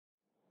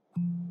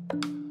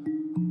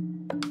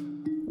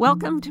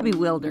Welcome to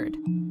Bewildered.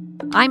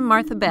 I'm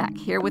Martha Beck,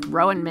 here with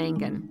Rowan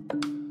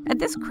Mangan. At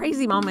this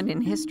crazy moment in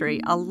history,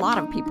 a lot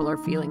of people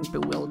are feeling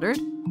bewildered,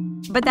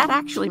 but that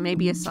actually may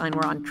be a sign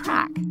we're on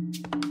track.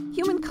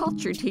 Human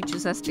culture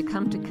teaches us to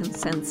come to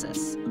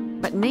consensus,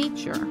 but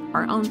nature,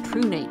 our own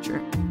true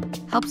nature,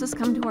 helps us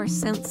come to our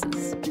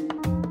senses.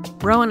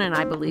 Rowan and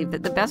I believe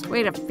that the best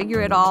way to figure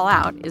it all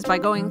out is by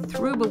going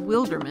through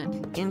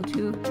bewilderment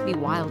into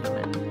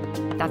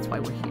bewilderment. That's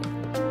why we're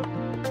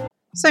here.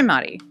 So,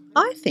 Marty,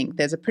 I think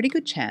there's a pretty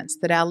good chance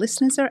that our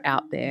listeners are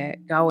out there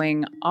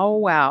going, oh,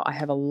 wow, I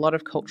have a lot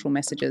of cultural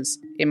messages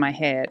in my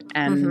head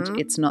and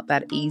it's not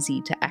that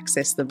easy to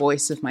access the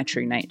voice of my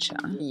true nature.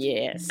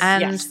 Yes.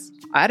 And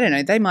I don't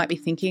know, they might be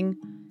thinking,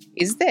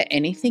 is there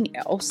anything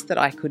else that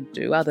I could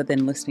do other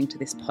than listening to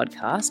this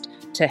podcast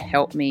to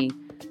help me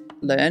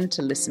learn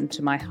to listen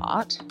to my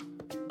heart?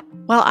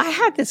 Well, I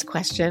had this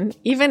question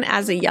even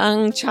as a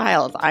young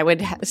child. I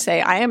would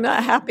say, I am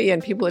not happy.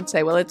 And people would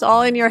say, well, it's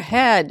all in your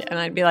head. And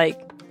I'd be like,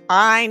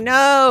 I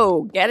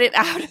know, get it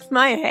out of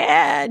my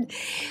head.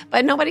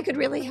 But nobody could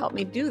really help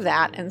me do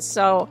that. And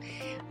so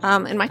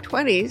in my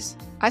 20s,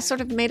 I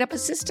sort of made up a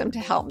system to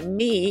help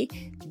me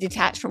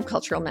detach from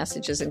cultural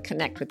messages and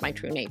connect with my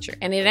true nature.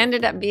 And it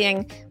ended up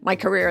being my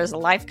career as a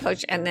life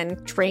coach and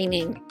then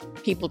training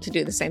people to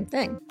do the same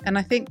thing. And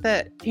I think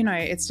that, you know,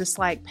 it's just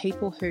like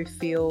people who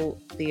feel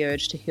the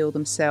urge to heal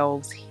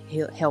themselves,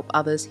 help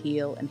others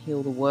heal and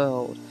heal the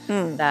world,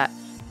 that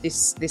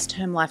this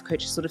term life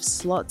coach sort of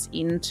slots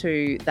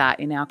into that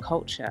in our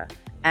culture.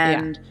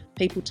 And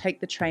people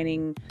take the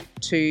training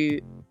to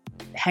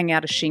hang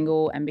out a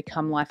shingle and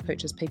become life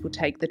coaches. People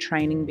take the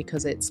training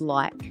because it's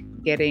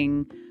like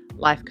getting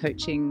life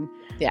coaching,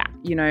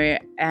 you know,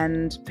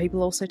 and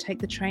people also take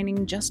the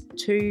training just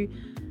to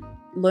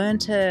learn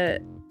to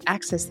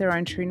access their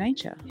own true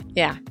nature.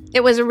 Yeah.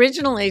 It was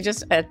originally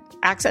just a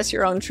access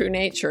your own true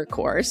nature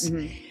course.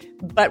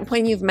 But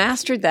when you've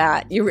mastered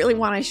that, you really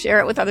want to share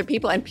it with other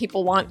people and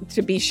people want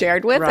to be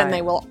shared with and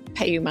they will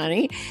pay you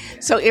money.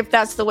 So if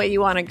that's the way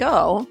you want to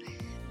go,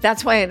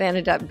 that's why it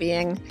ended up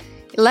being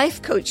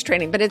life coach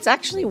training. But it's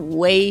actually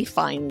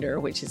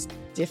Wayfinder, which is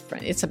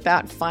different. It's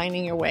about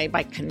finding your way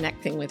by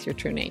connecting with your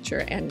true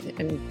nature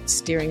and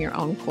steering your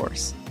own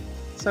course.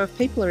 So if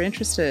people are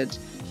interested,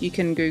 you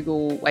can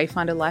Google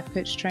Wayfinder Life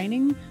Coach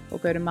Training or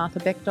go to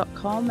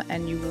marthabeck.com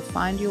and you will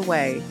find your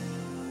way.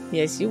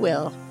 Yes, you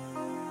will.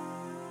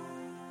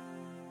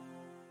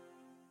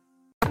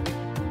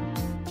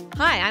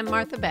 Hi, I'm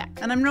Martha Beck.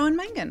 And I'm Rowan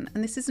Mangan,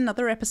 and this is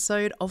another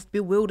episode of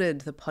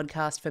Bewildered, the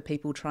podcast for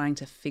people trying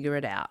to figure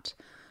it out.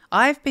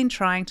 I've been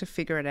trying to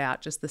figure it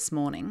out just this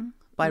morning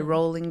by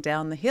rolling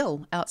down the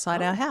hill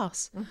outside our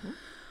house.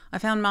 I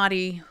found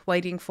Marty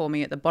waiting for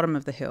me at the bottom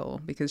of the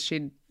hill because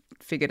she'd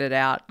figured it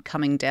out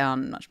coming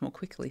down much more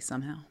quickly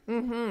somehow.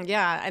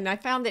 Yeah, and I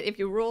found that if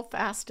you roll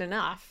fast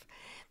enough,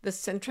 the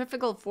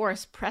centrifugal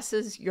force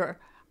presses your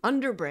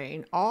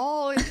underbrain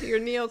all into your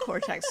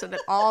neocortex so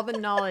that all the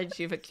knowledge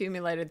you've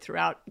accumulated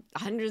throughout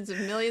hundreds of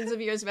millions of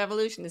years of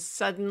evolution is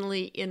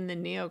suddenly in the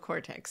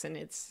neocortex, and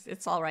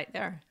it's all right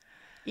there.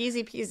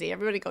 Easy peasy.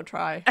 Everybody go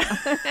try.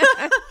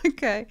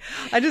 Okay.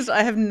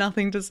 I have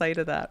nothing to say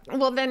to that.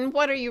 Well, then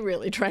what are you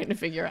really trying to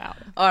figure out?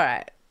 All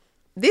right.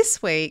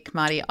 This week,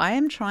 Marty, I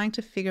am trying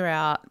to figure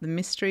out the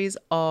mysteries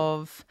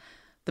of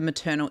the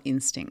maternal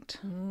instinct.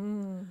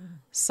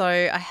 So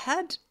I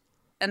had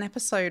an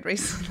episode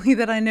recently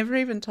that I never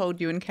even told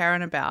you and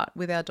Karen about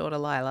with our daughter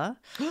Lila.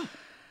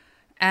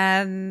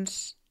 And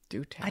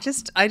Do tell.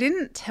 I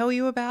didn't tell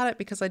you about it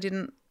because I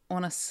didn't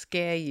want to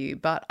scare you,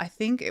 but I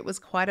think it was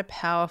quite a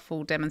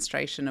powerful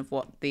demonstration of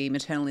what the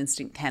maternal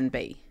instinct can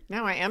be.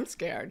 Now I am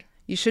scared.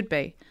 You should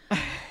be.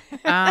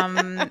 You're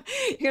going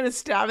to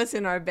stab us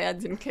in our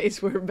beds in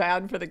case we're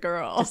bad for the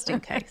girl. Just in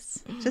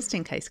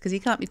case, because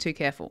you can't be too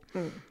careful.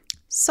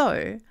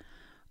 So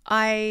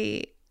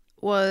I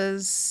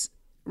was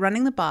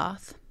running the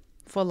bath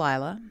for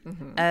Lila,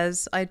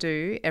 as I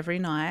do every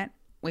night.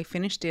 We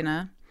finish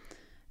dinner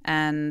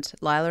and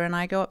Lila and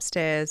I go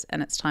upstairs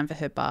and it's time for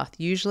her bath,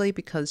 usually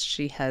because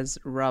she has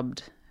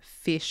rubbed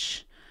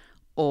fish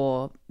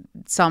or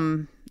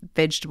some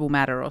vegetable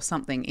matter or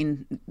something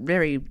in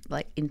very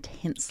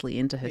intensely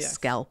into her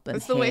scalp and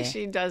That's hair. the way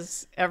she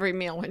does every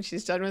meal when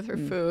she's done with her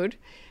food.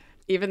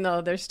 Even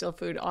though there's still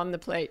food on the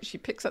plate, she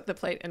picks up the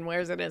plate and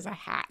wears it as a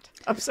hat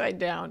upside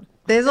down.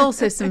 There's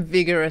also some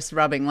vigorous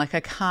rubbing.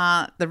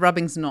 The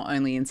rubbing's not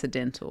only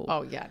incidental.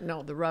 Oh yeah,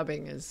 no, the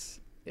rubbing is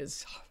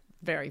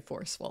very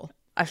forceful.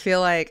 I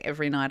feel like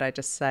every night I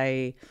just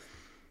say,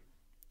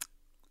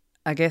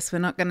 I guess we're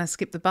not going to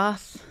skip the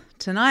bath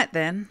tonight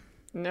then.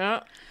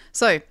 No.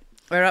 So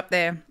we're up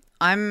there.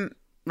 I'm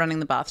running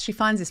the bath. She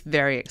finds this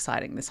very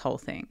exciting, this whole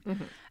thing.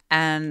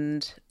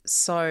 And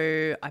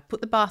so I put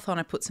the bath on.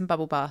 I put some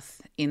bubble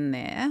bath in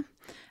there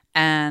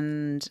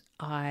and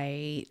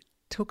I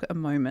took a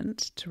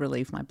moment to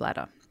relieve my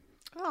bladder.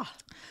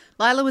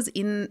 Lila was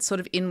in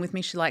with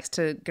me. She likes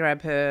to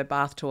grab her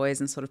bath toys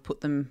and sort of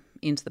put them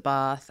into the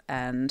bath.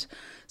 And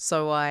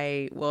so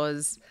I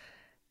was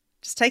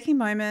just taking a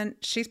moment.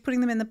 She's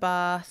putting them in the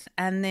bath,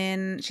 and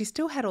then she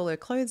still had all her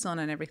clothes on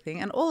and everything.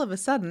 And all of a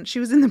sudden, she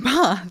was in the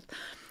bath.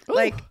 Ooh.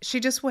 Like, she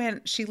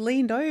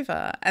leaned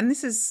over, and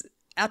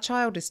our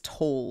child is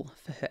tall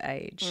for her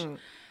age.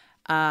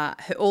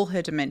 All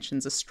her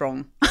dimensions are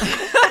strong.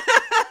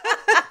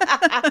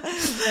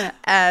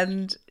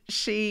 And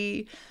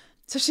she's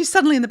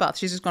suddenly in the bath.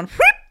 She's just gone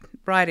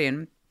right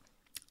in.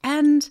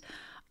 And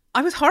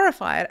I was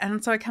horrified.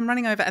 And so I come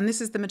running over, and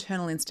this is the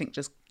maternal instinct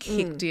just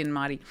kicked in,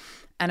 Marty.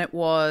 And it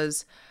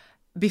was,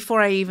 before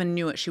I even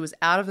knew it, she was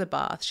out of the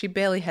bath. She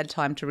barely had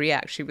time to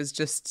react. She was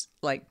just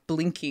like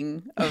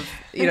blinking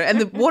and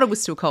the water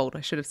was still cold.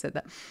 I should have said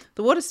that.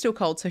 The water's still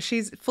cold. So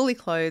she's fully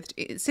clothed,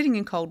 sitting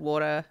in cold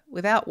water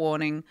without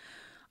warning.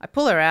 I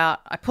pull her out.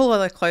 I pull all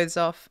her clothes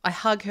off. I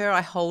hug her.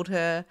 I hold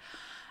her.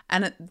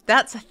 And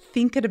that's, I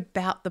think, at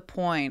about the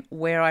point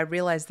where I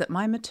realized that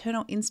my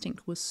maternal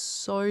instinct was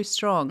so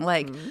strong.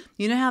 Like,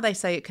 you know how they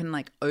say it can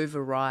like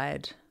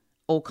override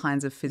all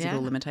kinds of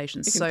physical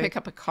limitations. You can pick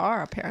up a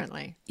car,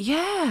 apparently.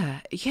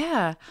 Yeah.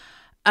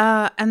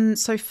 And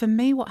so for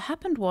me, what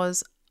happened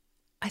was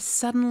I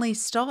suddenly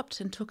stopped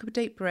and took a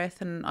deep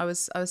breath, and I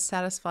was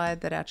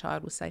satisfied that our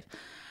child was safe.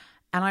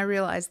 And I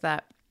realized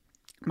that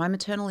my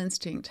maternal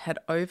instinct had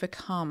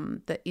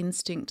overcome the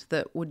instinct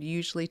that would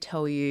usually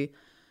tell you,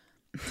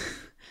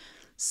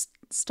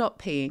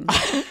 stop peeing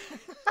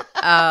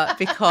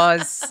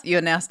because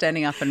you're now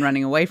standing up and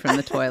running away from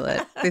the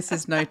toilet. This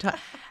is no time.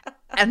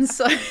 And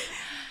so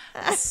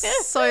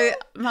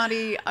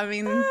Marty, I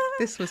mean,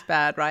 this was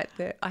bad right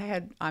there.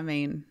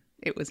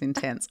 It was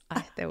intense.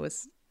 I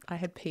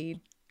had peed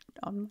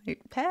on my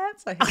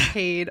pants. I had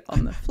peed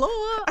on the floor.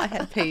 I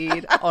had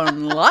peed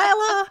on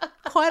Lila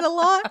quite a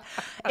lot.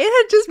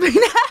 It had just been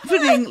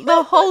happening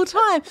the whole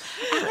time.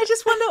 And I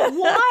just wonder,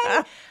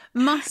 why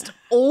must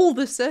all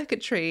the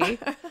circuitry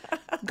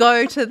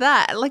go to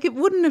that? Like, it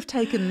wouldn't have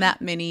taken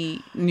that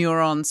many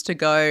neurons to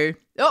go,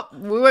 oh,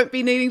 we won't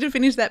be needing to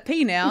finish that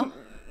pee now.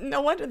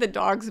 No wonder the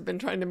dogs have been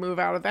trying to move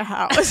out of the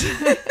house.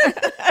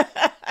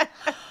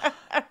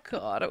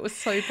 God, it was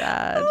so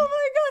bad. Oh, my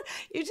God.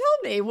 You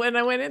told me when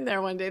I went in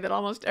there one day that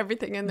almost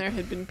everything in there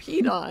had been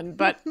peed on,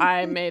 but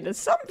I made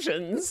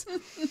assumptions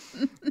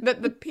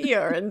that the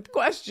peer in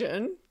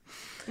question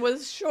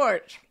was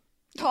short.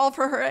 Tall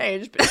for her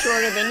age, but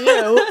shorter than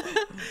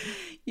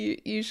you.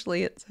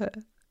 Usually it's her.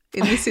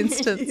 In this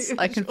instance,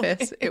 I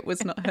confess, it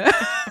was not her.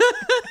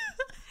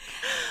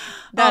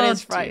 That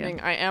is frightening.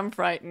 Dear. I am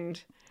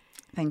frightened.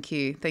 Thank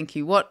you.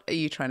 What are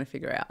you trying to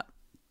figure out?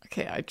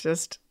 Okay, I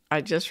just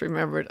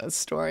remembered a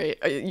story.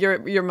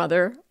 Your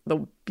mother,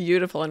 the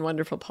beautiful and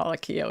wonderful Paula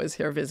Keogh, is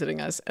here visiting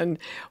us. And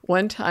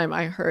one time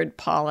I heard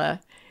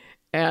Paula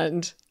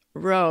and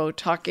Ro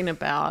talking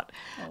about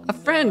a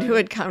friend who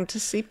had come to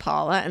see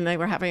Paula, and they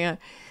had a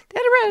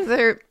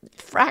rather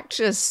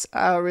fractious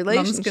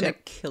relationship. Mum's going to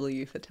kill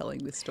you for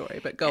telling this story,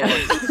 but go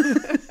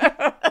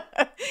on.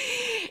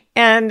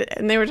 and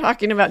they were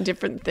talking about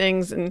different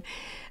things, and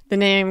the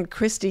name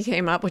Christy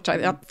came up, which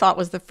I thought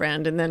was the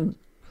friend, and then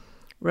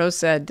Rose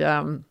said,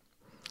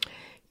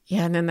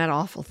 yeah, and then that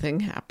awful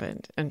thing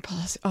happened. And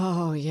Paula said,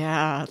 oh,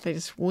 yeah, they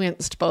just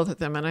winced, both of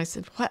them. And I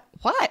said, what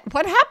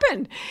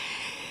happened?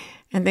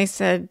 And they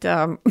said,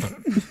 Paula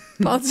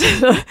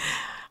said,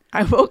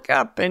 I woke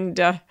up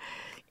and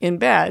in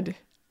bed,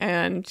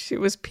 and she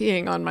was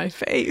peeing on my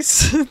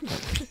face.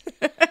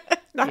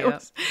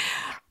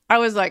 I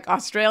was like,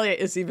 Australia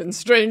is even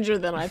stranger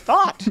than I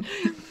thought.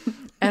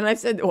 And I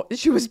said, oh,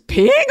 she was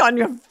peeing on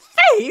your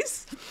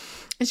face?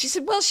 And she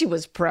said, well, she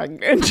was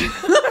pregnant.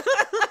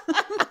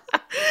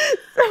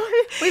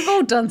 We've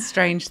all done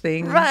strange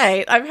things.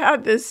 Right. I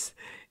have this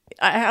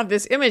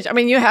image. I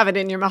mean, you have it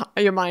in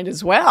your mind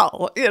as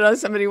well. You know,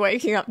 somebody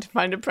waking up to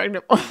find a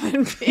pregnant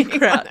woman being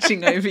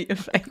crouching over your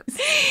face.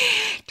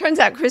 Turns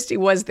out Christy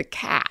was the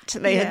cat.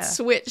 They had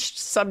switched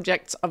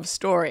subjects of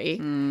story,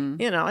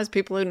 you know, as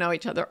people who know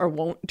each other are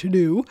wont to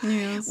do,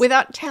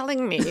 without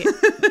telling me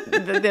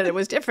that it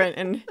was different.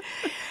 And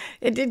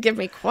it did give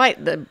me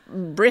quite the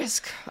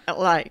brisk,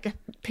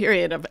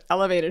 period of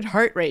elevated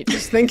heart rate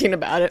just thinking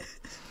about it.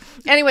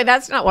 Anyway,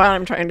 that's not what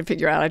I'm trying to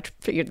figure out. I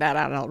figured that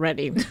out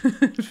already.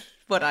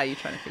 What are you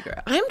trying to figure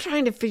out? I'm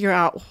trying to figure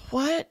out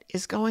what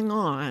is going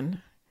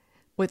on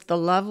with the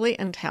lovely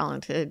and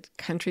talented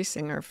country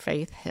singer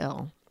Faith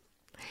Hill.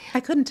 I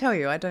couldn't tell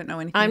you. I don't know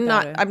anything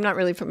about her. I'm not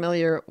really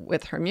familiar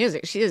with her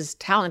music. She is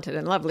talented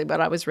and lovely,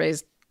 but I was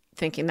raised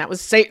thinking that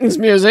was Satan's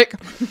music.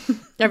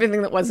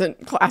 Everything that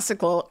wasn't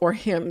classical or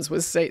hymns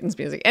was Satan's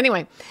music.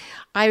 Anyway,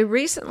 I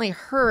recently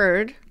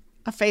heard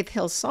a Faith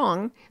Hill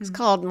song. It's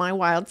called My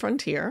Wild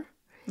Frontier.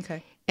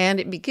 Okay. And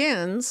it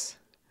begins,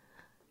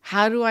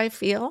 how do I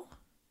feel?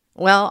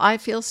 Well, I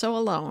feel so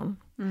alone.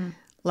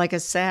 Like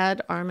a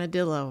sad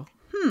armadillo.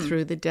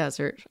 Through the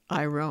desert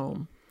I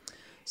roam.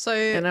 So,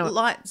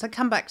 so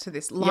come back to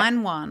this.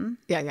 Line one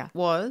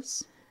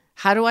was?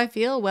 How do I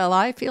feel? Well,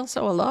 I feel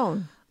so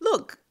alone.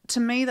 Look, to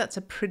me, that's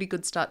a pretty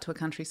good start to a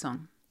country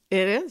song.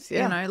 It is,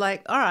 yeah. You know,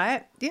 like, all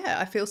right, yeah,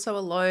 I feel so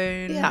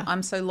alone. Yeah.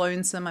 I'm so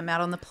lonesome. I'm out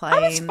on the plains.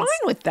 I was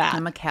fine with that.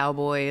 I'm a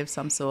cowboy of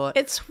some sort.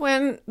 It's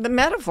when the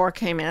metaphor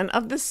came in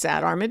of the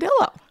sad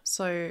armadillo.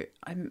 So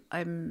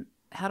I'm.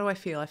 How do I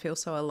feel? I feel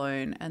so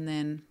alone, and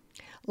then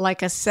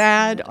Like a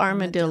sad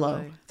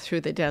armadillo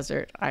through the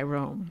desert I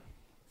roam.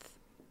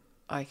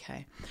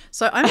 okay.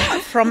 So I'm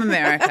not from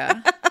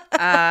America.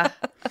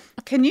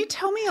 Can you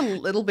tell me a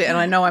little bit? And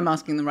I know I'm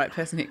asking the right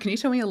person here. Can you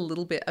tell me a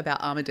little bit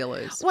about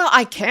armadillos? Well,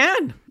 I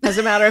can, as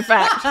a matter of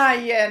fact.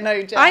 Yeah,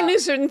 no doubt. I knew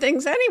certain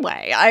things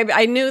anyway.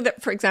 I knew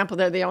that, for example,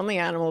 they're the only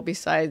animal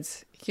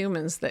besides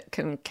humans that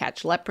can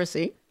catch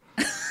leprosy.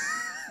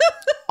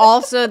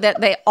 Also,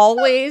 that they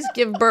always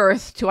give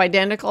birth to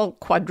identical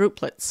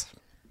quadruplets.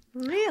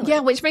 Really? Yeah,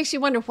 which makes you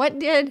wonder, what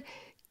did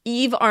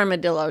Eve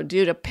Armadillo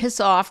do to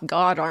piss off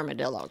God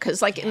Armadillo? Because,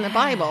 like in the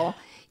Bible,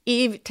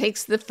 Eve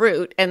takes the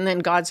fruit and then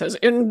God says,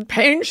 "In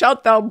pain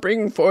shalt thou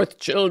bring forth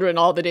children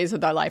all the days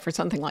of thy life," or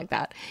something like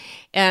that.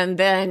 And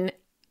then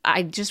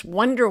I just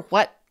wonder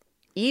what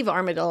Eve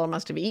Armadillo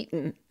must have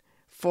eaten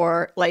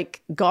for,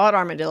 like, God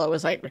Armadillo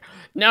was like,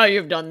 "Now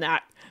you've done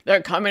that. They're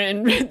coming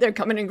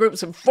in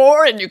groups of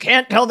 4 and you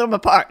can't tell them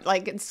apart."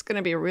 Like, it's going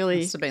to be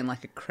really Must have been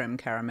like a creme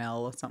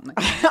caramel or something.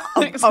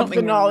 of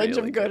the knowledge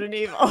of good and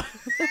evil.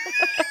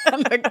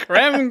 The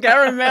creme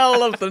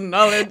caramel of the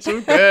knowledge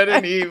of good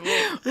and evil.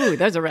 Ooh,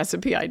 there's a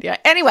recipe idea.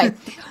 Anyway,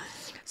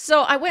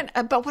 so I went,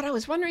 but what I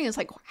was wondering is,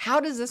 like,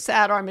 how does a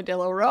sad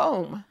armadillo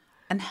roam?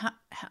 And how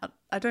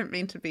I don't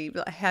mean to be,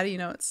 but how do you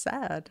know it's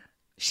sad?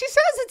 She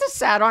says it's a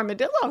sad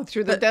armadillo.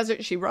 Through the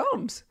desert she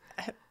roams.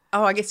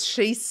 Oh, I guess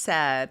she's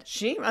sad.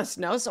 She must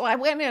know. So I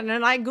went in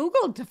and I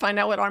Googled to find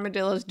out what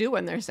armadillos do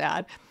when they're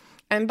sad.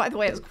 And by the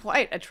way, it's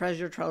quite a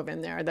treasure trove in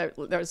there.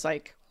 There's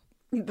like,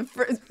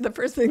 the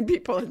first thing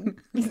people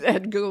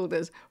had Googled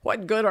is,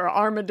 what good are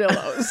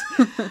armadillos?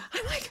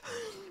 I'm like,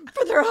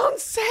 for their own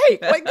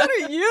sake, what good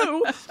are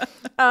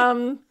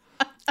you?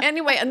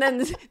 Anyway, and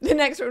then the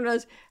next one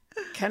was,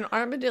 can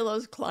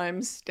armadillos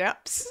climb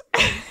steps?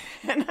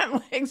 And I'm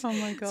like, oh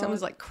my God.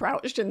 Someone's like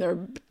crouched in their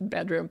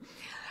bedroom,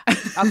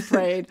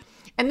 afraid.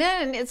 And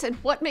then it said,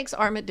 what makes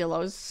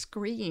armadillos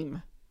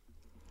scream?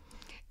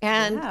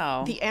 And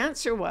the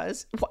answer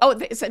was,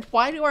 it said,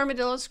 why do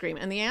armadillos scream?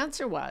 And the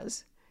answer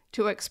was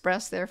to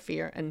express their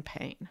fear and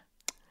pain.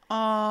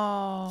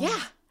 Oh.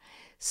 Yeah.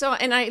 So,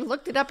 and I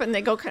looked it up and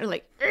they go kind of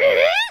like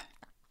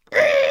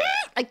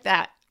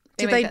that.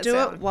 Do they do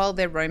it while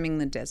they're roaming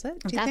the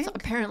desert? That's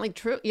apparently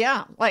true.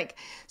 Yeah. Like,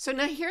 so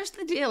now here's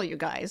the deal, you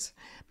guys.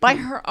 By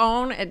her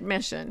own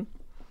admission,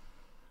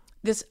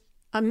 this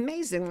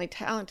amazingly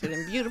talented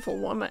and beautiful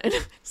woman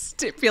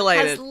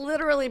stipulated has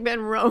literally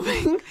been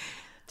roaming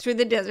through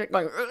the desert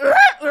going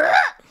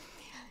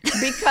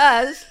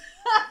because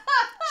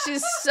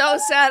she's so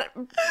sad,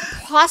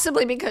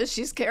 possibly because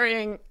she's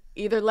carrying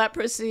either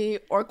leprosy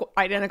or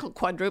identical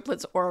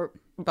quadruplets or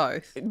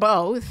both,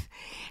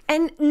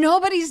 and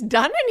nobody's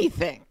done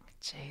anything.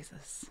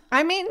 Jesus.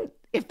 I mean,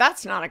 if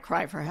that's not a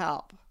cry for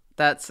help.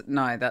 That's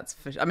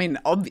for sure. I mean,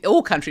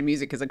 all country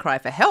music is a cry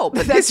for help,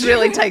 but this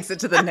really takes it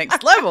to the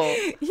next level.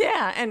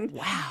 Yeah, and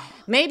wow.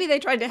 Maybe they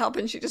tried to help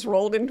and she just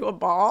rolled into a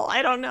ball.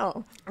 I don't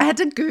know. I had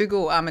to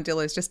Google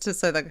armadillos just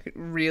so that I could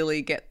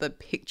really get the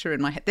picture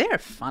in my head. They're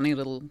funny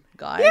little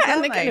guys. Yeah,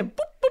 and they kind of boop,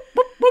 boop,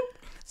 boop, boop.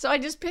 So I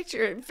just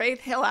picture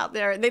Faith Hill out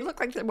there. They look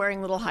like they're wearing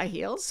little high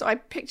heels. So I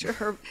picture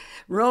her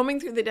roaming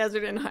through the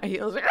desert in high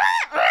heels.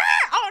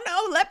 Oh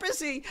no,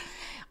 leprosy.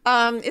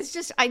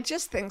 I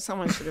just think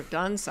someone should have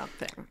done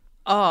something.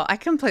 Oh, I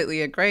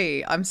completely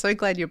agree. I'm so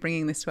glad you're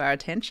bringing this to our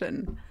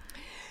attention.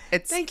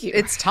 Thank you.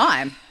 It's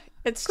time.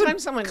 It's time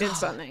someone did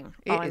something.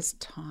 It is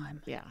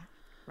time. Yeah,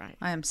 right.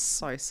 I am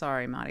so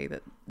sorry, Marty,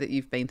 that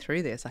you've been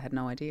through this. I had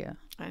no idea.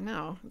 I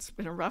know. It's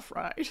been a rough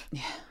ride.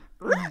 Yeah.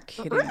 No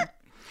kidding.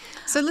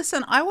 So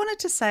listen, I wanted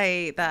to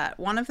say that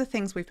one of the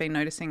things we've been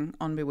noticing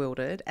on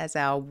Bewildered, as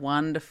our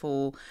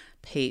wonderful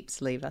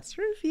peeps leave us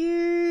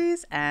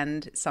reviews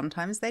and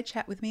sometimes they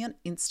chat with me on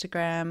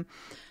Instagram,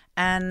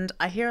 and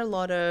I hear a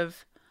lot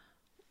of,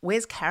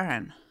 where's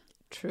Karen?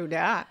 True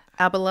that.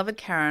 Our beloved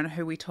Karen,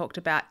 who we talked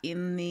about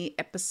in the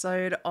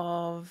episode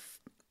of,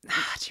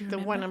 do you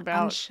remember? The one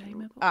about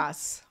Unshameable?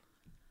 Us.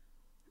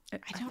 I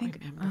don't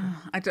remember.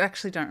 I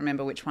actually don't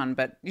remember which one,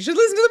 but you should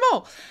listen to them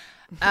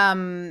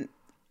all.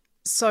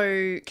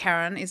 So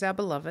Karen is our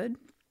beloved,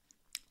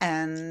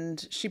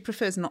 and she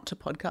prefers not to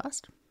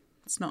podcast.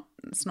 It's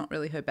not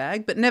really her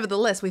bag, but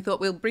nevertheless, we thought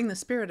we'll bring the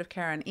spirit of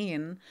Karen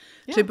in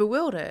to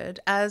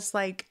Bewildered as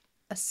like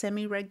a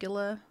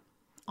semi-regular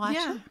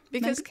item. Yeah,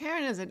 because maybe?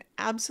 Karen is an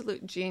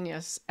absolute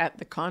genius at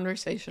the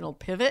conversational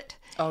pivot.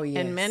 Oh,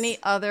 yes. And many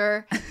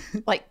other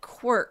like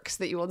quirks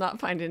that you will not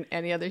find in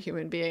any other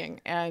human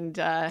being. And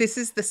this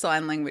is the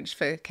sign language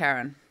for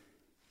Karen.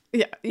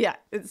 Yeah.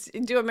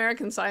 Do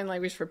American Sign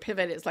Language for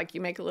pivot. It's like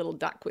you make a little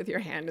duck with your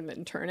hand and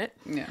then turn it.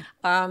 Yeah.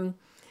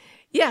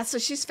 Yeah, so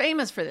she's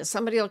famous for this.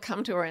 Somebody will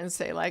come to her and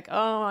say like,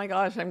 oh my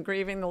gosh, I'm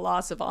grieving the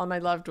loss of all my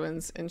loved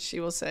ones. And she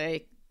will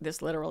say,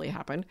 this literally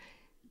happened.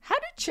 How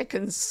do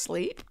chickens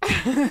sleep?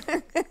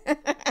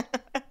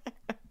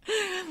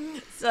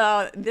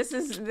 So this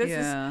is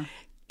Yeah.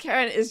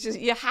 Karen is just,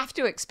 you have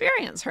to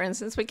experience her. And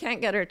since we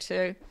can't get her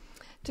to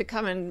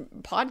come and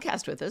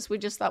podcast with us, we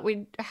just thought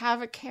we'd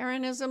have a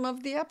Karenism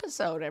of the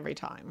episode every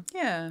time.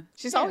 Yeah.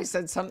 She's always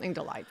said something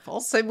delightful.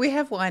 So we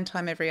have wine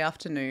time every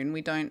afternoon.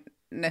 We don't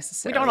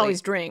necessarily. We don't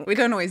always drink. We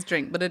don't always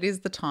drink, but it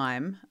is the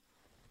time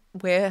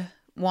where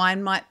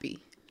wine might be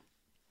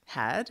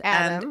had.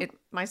 Adam, and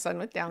my son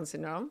with Down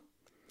syndrome,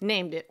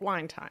 named it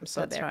Wine Time.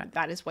 So That's right.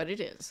 that is what it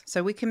is.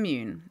 So we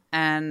commune.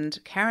 And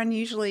Karen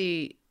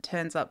usually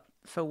turns up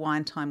for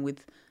wine time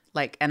with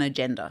like an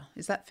agenda.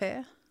 Is that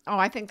fair? Oh,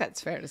 I think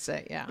that's fair to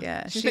say. Yeah.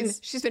 Yeah,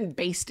 She's been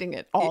basting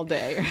it all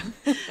day.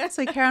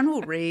 So Karen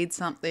will read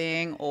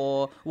something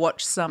or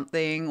watch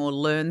something or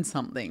learn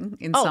something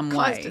in some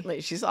way.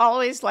 Constantly. She's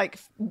always like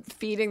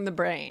feeding the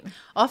brain.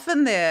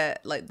 Often they're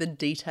like the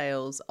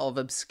details of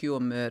obscure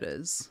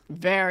murders.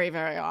 Very,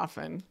 very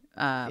often.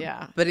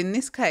 Yeah. But in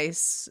this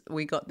case,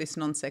 we got this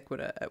non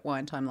sequitur at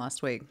wine time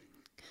last week.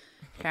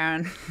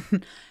 Karen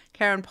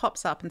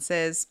pops up and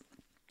says,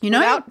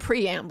 Without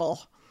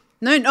preamble.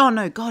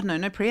 No, God,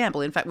 no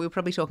preamble. In fact, we were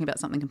probably talking about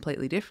something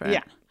completely different.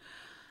 Yeah.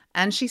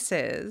 And she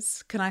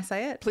says, can I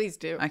say it? Please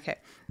do. Okay.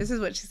 This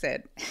is what she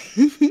said.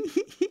 She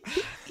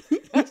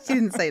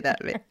didn't say that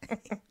bit.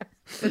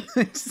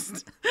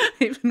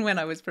 Even when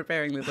I was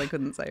preparing this, I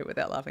couldn't say it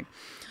without laughing.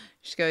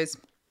 She goes,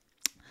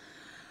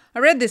 I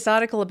read this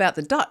article about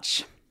the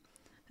Dutch,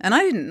 and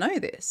I didn't know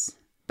this,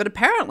 but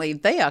apparently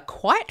they are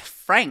quite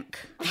frank.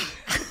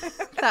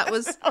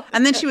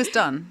 And then she was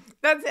done.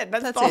 That's it.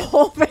 That's the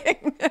whole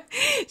thing.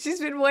 She's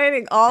been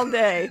waiting all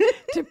day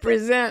to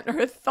present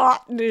her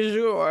thought du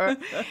jour.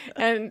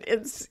 And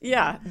it's,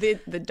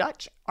 the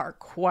Dutch are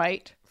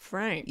quite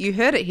frank. You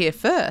heard it here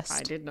first.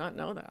 I did not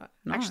know that.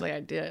 No. Actually,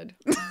 I did.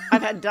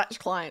 I've had Dutch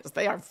clients.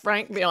 They are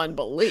frank beyond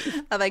belief.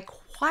 Are they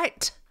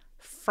quite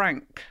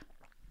frank?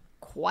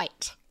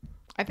 Quite.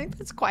 I think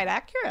that's quite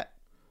accurate.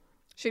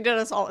 She did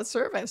us all a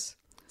service.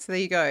 So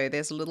there you go.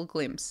 There's a little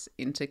glimpse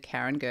into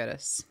Karen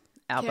Gertis,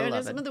 our Karenism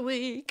beloved. of the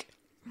week.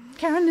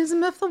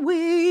 Karenism of the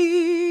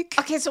week.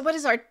 Okay, so what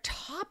is our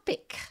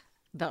topic,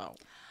 though?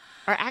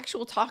 Our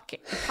actual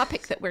topic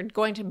that we're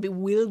going to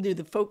bewilder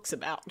the folks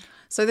about.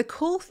 So the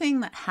cool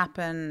thing that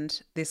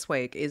happened this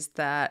week is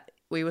that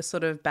we were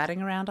sort of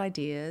batting around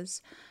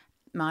ideas,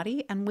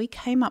 Marty, and we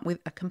came up with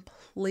a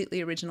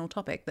completely original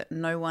topic that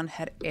no one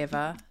had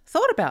ever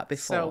thought about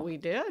before. So we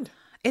did.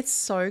 It's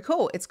so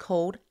cool. It's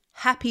called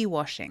happy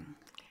washing.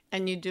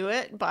 And you do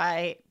it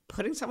by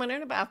putting someone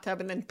in a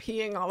bathtub and then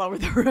peeing all over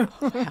the room.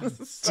 How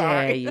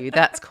dare you?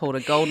 That's called a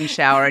golden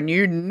shower, and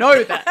you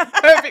know that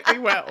perfectly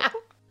well.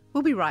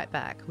 We'll be right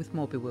back with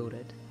more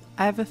Bewildered.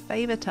 I have a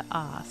favour to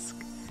ask.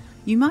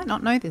 You might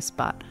not know this,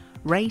 but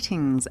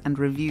ratings and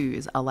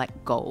reviews are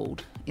like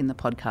gold in the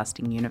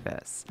podcasting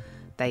universe.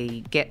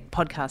 They get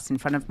podcasts in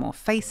front of more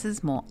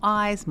faces, more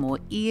eyes, more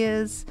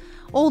ears,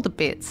 all the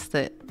bits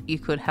that you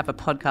could have a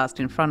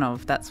podcast in front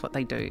of. That's what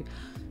they do.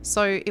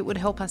 So it would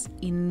help us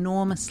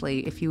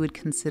enormously if you would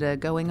consider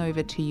going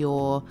over to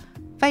your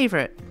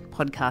favourite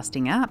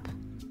podcasting app,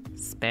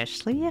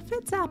 especially if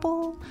it's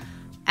Apple,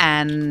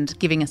 and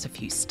giving us a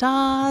few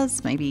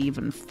stars, maybe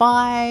even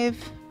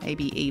 5,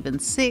 maybe even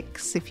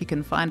 6. If you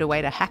can find a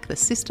way to hack the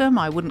system,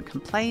 I wouldn't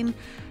complain.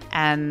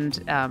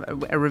 And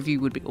a review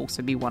would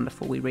also be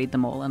wonderful. We read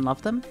them all and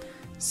love them.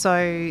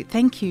 So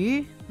thank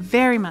you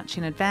very much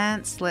in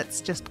advance. Let's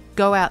just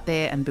go out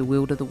there and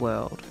bewilder the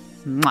world.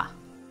 Mwah.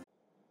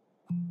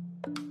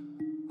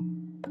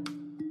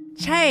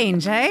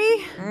 Change, eh?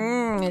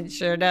 It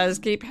sure does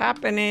keep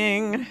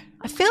happening.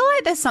 I feel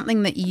like there's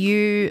something that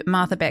you,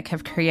 Martha Beck,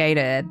 have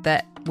created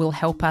that will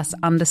help us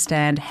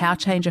understand how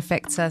change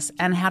affects us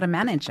and how to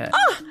manage it.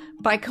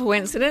 By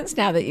coincidence,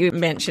 now that you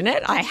mention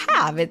it, I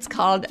have. It's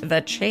called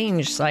The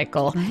Change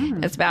Cycle.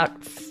 It's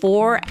about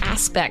 4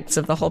 aspects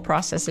of the whole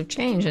process of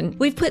change. And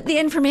we've put the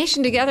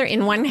information together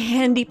in one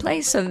handy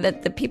place so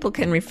that the people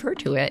can refer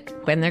to it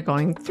when they're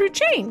going through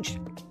change.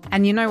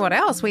 And you know what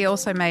else? We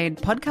also made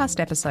podcast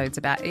episodes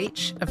about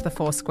each of the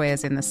 4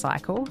 squares in the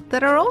cycle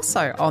that are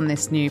also on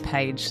this new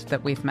page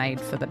that we've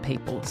made for the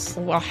peoples.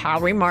 Well,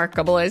 how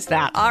remarkable is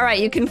that? All right,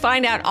 you can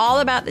find out all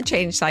about the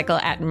change cycle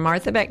at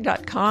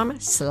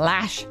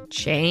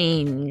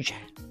marthabeck.com/change.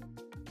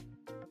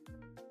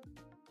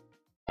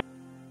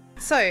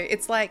 So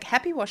it's like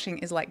happy washing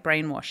is like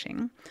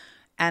brainwashing.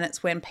 And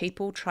it's when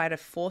people try to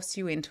force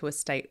you into a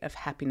state of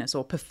happiness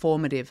or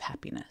performative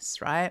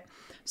happiness, right?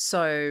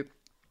 So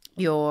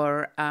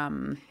you're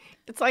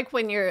it's like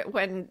when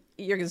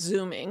you're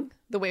Zooming,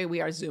 the way we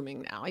are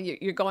Zooming now.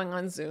 You're going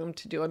on Zoom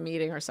to do a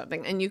meeting or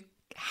something, and you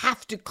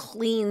have to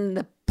clean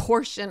the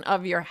portion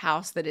of your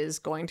house that is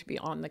going to be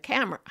on the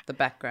camera. The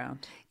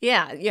background.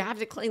 Yeah, you have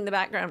to clean the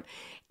background.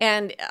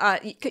 And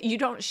you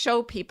don't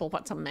show people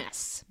what's a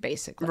mess,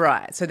 basically.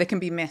 Right. So there can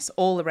be mess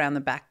all around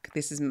the back.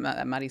 This is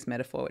Muddy's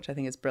metaphor, which I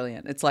think is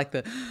brilliant. It's like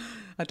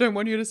I don't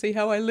want you to see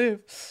how I live.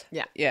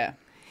 Yeah. Yeah.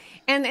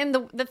 And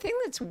the thing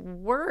that's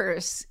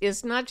worse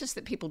is not just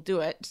that people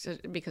do it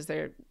because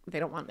they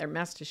don't want their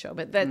mess to show,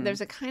 but that there's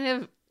a kind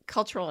of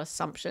cultural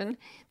assumption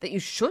that you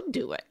should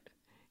do it.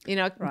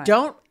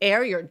 Don't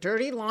air your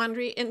dirty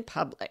laundry in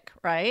public,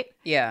 right?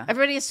 Yeah.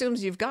 Everybody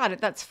assumes you've got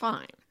it. That's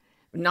fine.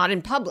 Not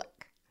in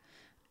public.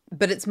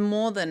 But it's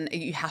more than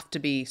you have to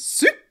be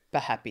super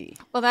happy.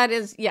 Well, that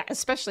is,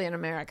 especially in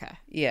America.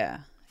 Yeah.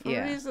 For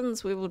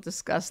reasons we will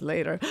discuss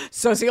later.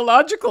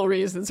 Sociological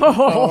reasons.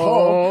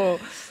 So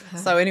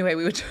anyway,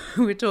 we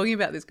were talking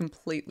about this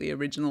completely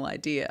original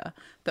idea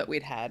that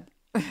we'd had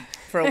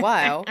for a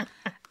while.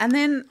 And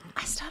then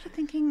I started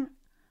thinking,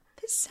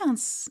 this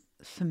sounds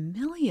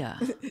familiar.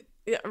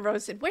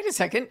 Rose said, wait a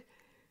second.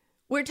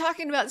 We're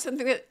talking about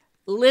something that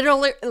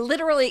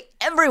literally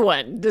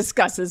everyone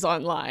discusses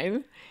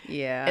online.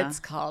 Yeah. It's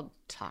called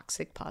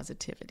toxic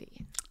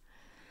positivity.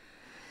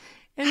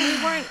 And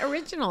we weren't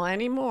original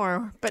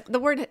anymore. But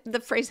the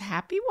phrase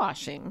happy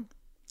washing.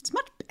 It's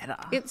much better.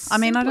 It's I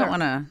don't simpler.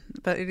 want to,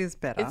 but it is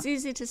better. It's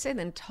easy to say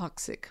than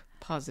toxic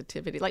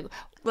positivity.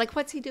 Like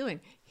what's he doing?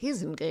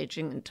 He's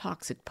engaging in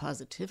toxic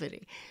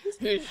positivity.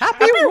 He's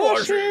happy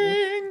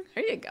washing.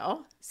 There you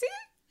go. See?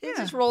 It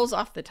just rolls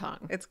off the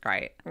tongue. It's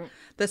great.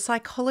 The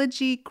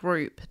Psychology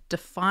Group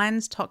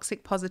defines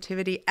toxic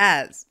positivity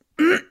as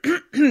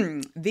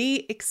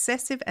the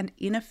excessive and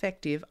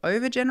ineffective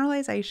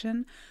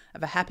overgeneralization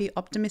of a happy,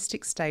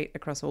 optimistic state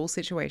across all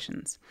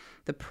situations.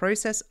 The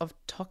process of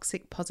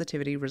toxic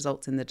positivity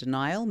results in the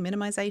denial,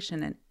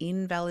 minimization, and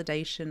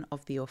invalidation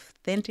of the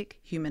authentic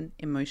human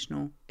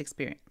emotional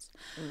experience.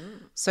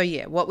 So,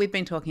 what we've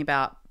been talking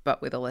about,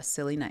 but with a less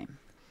silly name.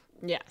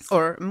 Yes.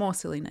 Or a more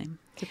silly name,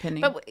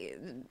 depending. But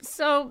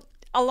so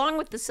along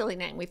with the silly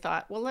name, we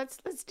thought, well, let's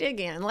dig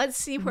in. Let's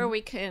see where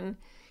we can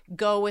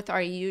go with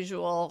our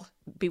usual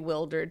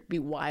bewildered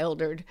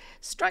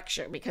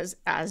structure. Because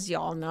as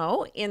y'all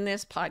know, in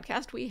this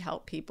podcast, we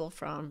help people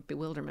from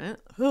bewilderment.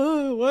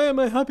 Why am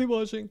I happy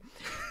washing?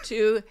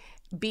 To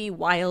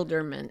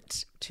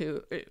bewilderment,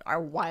 to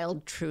our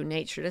wild, true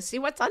nature, to see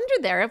what's under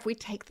there if we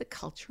take the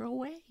culture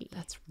away.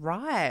 That's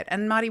right.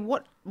 And Marty,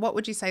 what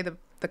would you say the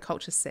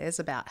culture says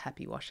about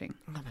happy washing?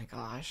 Oh my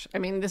gosh. I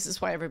mean, this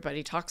is why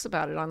everybody talks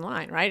about it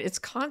online, right? It's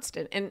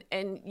constant.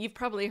 And you've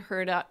probably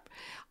heard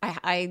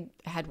I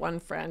had one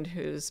friend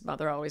whose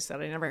mother always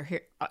said,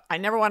 I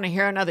never want to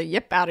hear another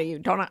yip out of you.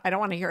 I don't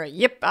want to hear a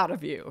yip out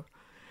of you.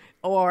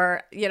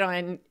 Or,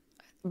 and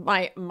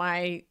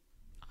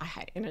I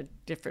had in a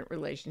different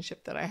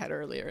relationship that I had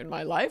earlier in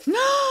my life.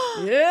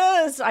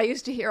 Yes, I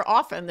used to hear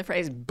often the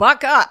phrase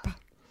 "buck up."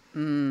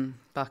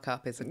 Buck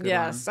up is a good one.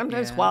 Yeah,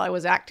 sometimes while I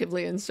was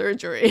actively in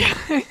surgery.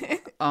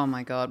 Oh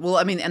my God. Well,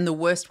 I mean, and the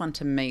worst one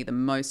to me, the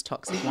most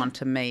toxic one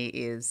to me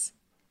is,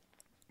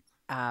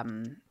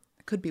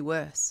 could be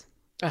worse.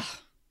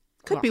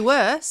 Could be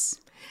worse.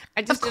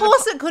 Of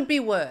course it could be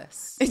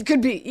worse. It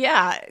could be,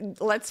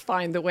 let's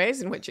find the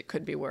ways in which it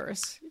could be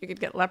worse. You could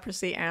get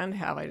leprosy and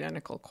have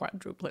identical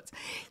quadruplets.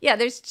 Yeah,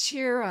 there's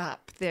cheer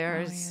up.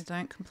 There's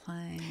don't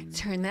complain.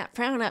 Turn that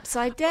frown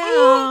upside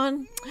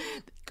down.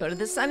 Go to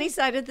the sunny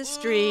side of the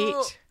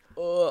street.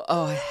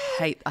 I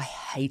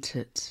hate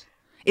it.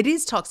 It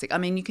is toxic. I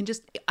mean,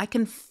 I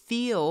can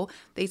feel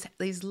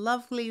these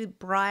lovely,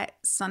 bright,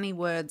 sunny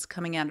words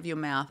coming out of your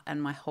mouth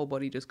and my whole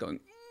body just going,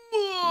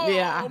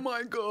 oh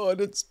my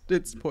God, it's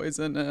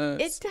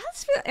poisonous. It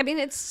does feel, I mean,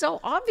 it's so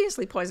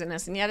obviously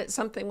poisonous, and yet it's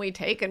something we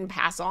take and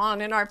pass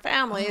on in our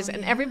families.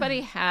 And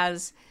everybody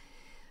has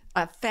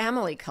a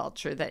family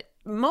culture that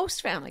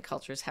most family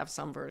cultures have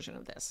some version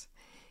of this.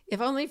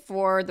 If only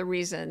for the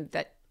reason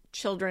that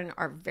children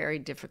are very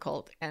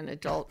difficult and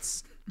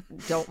adults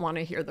don't want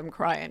to hear them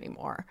cry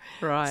anymore.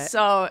 Right.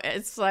 So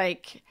it's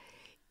like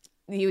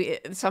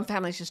some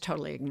families just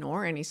totally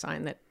ignore any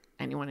sign that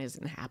anyone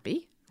isn't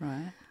happy.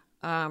 Right.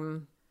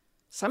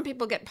 Some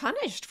people get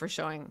punished for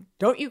showing,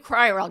 don't you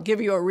cry or I'll give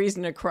you a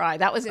reason to cry.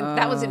 That was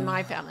in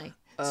my family.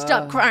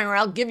 Stop crying or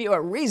I'll give you a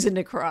reason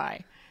to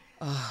cry.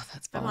 Oh,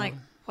 that's bad. I'm like,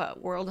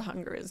 what, world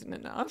hunger isn't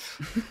enough?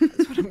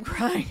 That's what I'm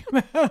crying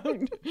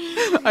about.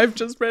 I've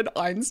just read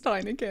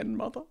Einstein again,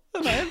 Mother,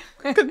 and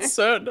I'm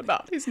concerned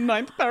about his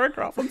 9th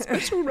paragraph on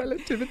special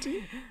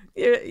relativity.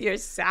 You're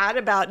sad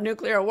about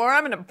nuclear war?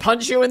 I'm going to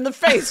punch you in the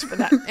face for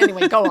that.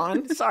 Anyway, go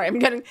on. Sorry,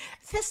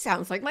 this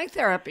sounds like my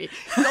therapy.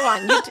 Go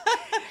on.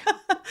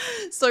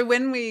 So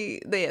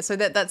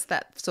that's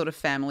that sort of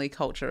family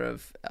culture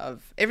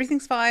of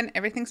everything's fine,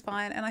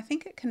 and I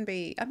think it can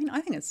be, I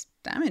think it's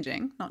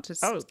damaging, not to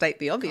state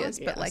the obvious,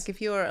 but like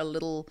if you're a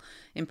little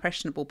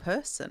impressionable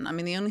person, I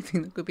mean, the only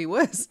thing that could be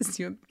worse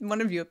is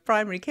one of your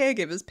primary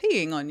caregivers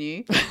peeing on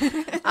you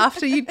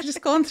after you've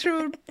just gone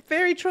through a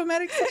very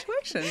traumatic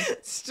situation.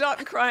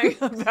 Stop crying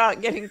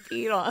about getting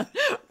peed on,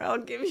 or I'll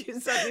give you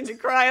something to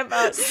cry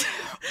about.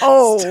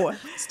 Oh,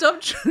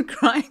 stop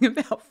crying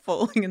about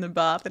falling in the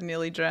bath and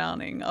nearly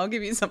drowning. I'll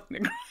give you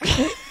something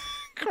to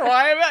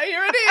cry about.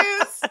 Here it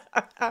is.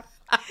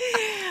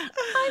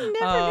 I'm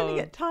never going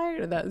to get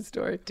tired of that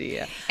story.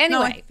 Dear. Anyway,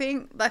 no,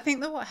 I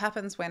think that what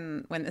happens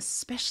when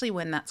especially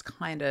when that's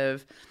kind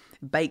of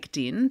baked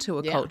into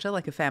a culture,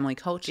 like a family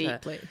culture,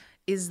 deeply,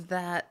 is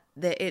that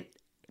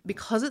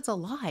because it's a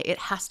lie, it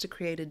has to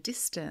create a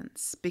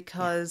distance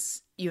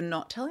because you're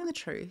not telling the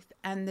truth,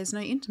 and there's no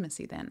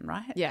intimacy then,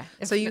 right? Yeah.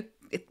 So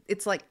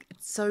it's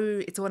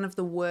one of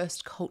the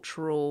worst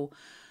cultural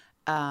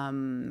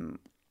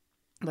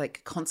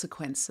like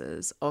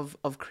consequences of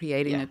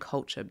creating a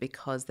culture,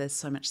 because there's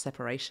so much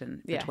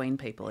separation between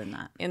people in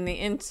that. In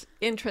the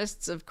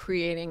interests of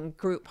creating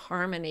group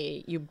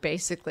harmony, you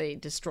basically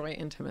destroy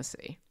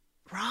intimacy.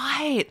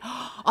 Right.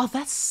 Oh,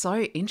 that's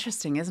so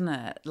interesting, isn't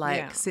it?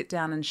 Like, sit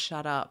down and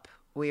shut up.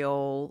 We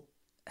all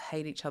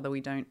hate each other.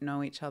 We don't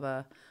know each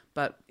other.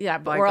 But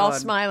we're all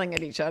smiling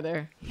at each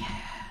other.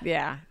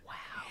 Yeah. Wow.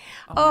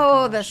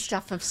 Oh, the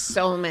stuff of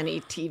so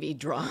many TV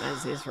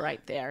dramas is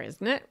right there,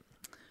 isn't it?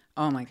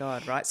 Oh my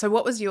God, right. So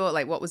what was your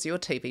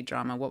TV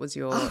drama? What was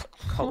your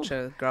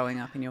culture growing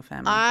up in your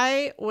family?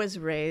 I was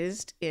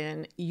raised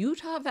in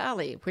Utah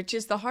Valley, which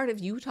is the heart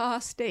of Utah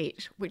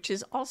State, which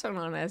is also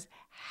known as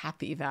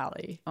Happy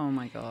Valley. Oh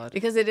my God.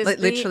 Because it is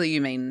literally, you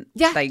mean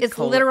it's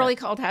literally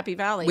called Happy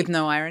Valley. With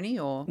no irony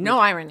or? No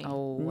irony.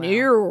 Oh, wow.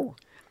 No.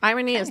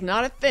 Irony is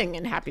not a thing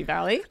in Happy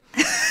Valley.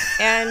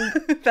 And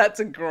that's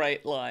a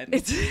great line.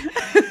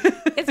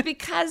 It's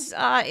because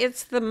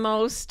it's the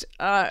most,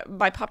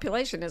 by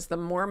population, it's the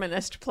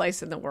Mormonist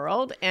place in the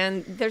world.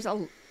 And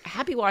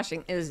happy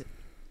washing is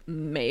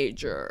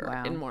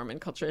major in Mormon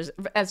culture,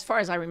 as far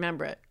as I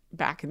remember it,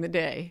 back in the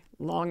day,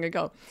 long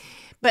ago.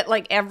 But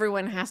like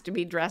everyone has to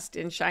be dressed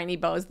in shiny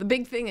bows. The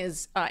big thing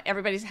is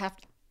everybody's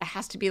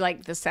has to be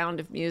like The Sound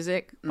of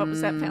Music. What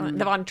was that family?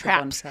 The Von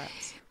Trapps.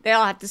 They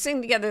all have to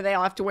sing together. They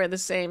all have to wear the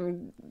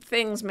same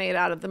things made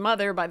out of the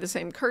mother by the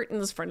same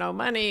curtains for no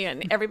money.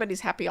 And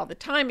everybody's happy all the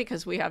time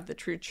because we have the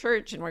true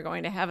church and we're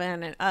going to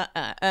heaven.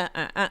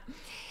 And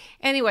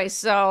Anyway,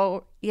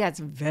 so yeah, it's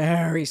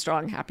very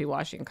strong happy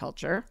washing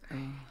culture,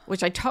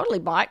 which I totally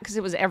bought because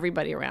it was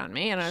everybody around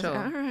me. And I was like,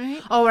 all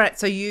right. Oh, right.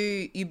 So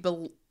you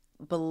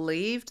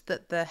believed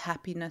that the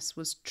happiness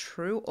was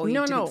true, or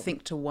you didn't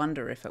think to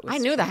wonder if it was I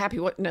knew the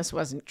happiness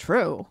wasn't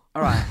true.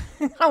 All right.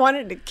 I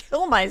wanted to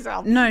kill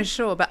myself. No,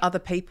 sure. But other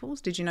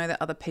people's? Did you know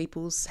that other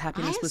people's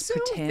happiness was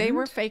pretend? They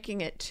were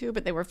faking it too,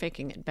 but they were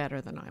faking it better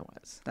than I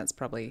was. That's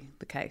probably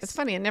the case. It's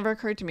funny. It never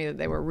occurred to me that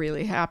they were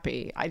really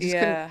happy. I just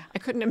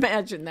couldn't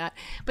imagine that.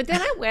 But then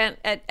I went,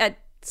 at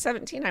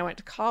 17, I went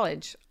to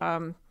college.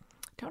 Don't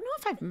know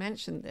if I've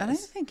mentioned this. I don't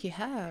think you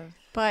have.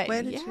 But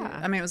where did you?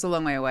 I mean, it was a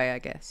long way away, I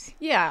guess.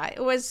 Yeah,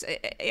 it was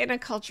in a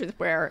culture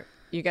where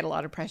you get a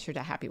lot of pressure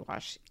to happy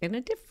wash in a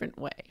different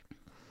way.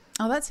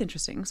 Oh, that's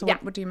interesting. So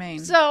what do you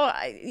mean? So,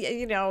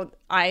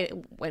 I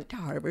went to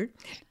Harvard,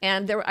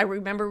 and I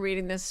remember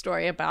reading this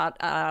story about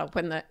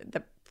when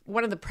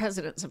one of the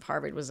presidents of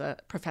Harvard was a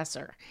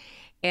professor,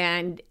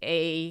 and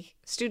a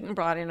student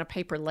brought in a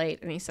paper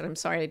late, and he said, "I'm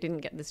sorry, I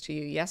didn't get this to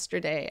you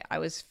yesterday. I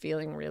was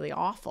feeling really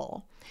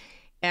awful."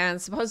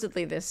 And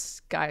supposedly this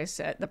guy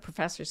said, the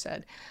professor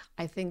said,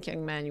 "I think,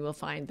 young man, you will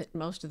find that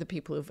most of the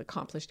people who've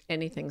accomplished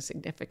anything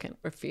significant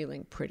were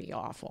feeling pretty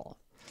awful."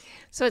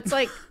 So it's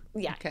like,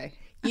 okay.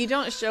 You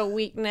don't show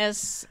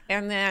weakness.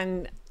 And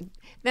then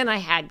I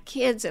had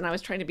kids, and I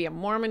was trying to be a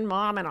Mormon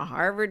mom and a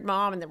Harvard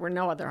mom, and there were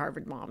no other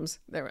Harvard moms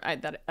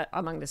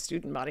among the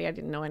student body. I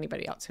didn't know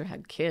anybody else who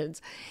had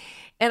kids.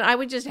 And I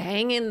would just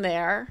hang in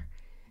there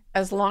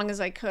as long as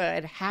I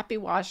could, happy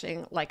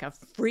washing like a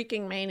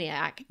freaking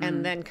maniac,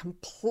 and then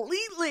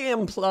completely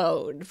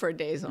implode for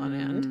days on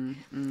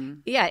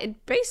end. Yeah,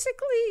 it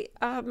basically,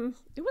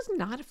 it was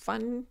not a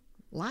fun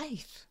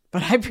life,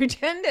 but I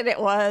pretended it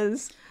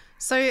was.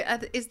 So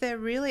is there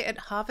really, at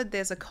Harvard,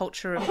 there's a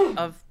culture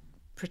of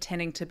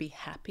pretending to be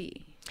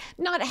happy?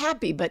 Not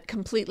happy, but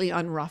completely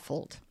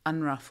unruffled.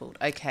 Unruffled,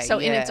 okay. So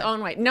in its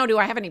own way. No, do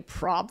I have any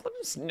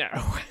problems? No.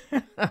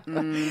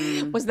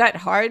 Was that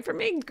hard for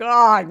me?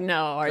 God, no.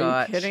 Are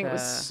you kidding? It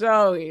was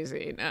so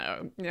easy.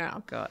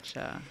 No.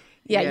 Gotcha.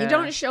 Yeah, you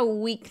don't show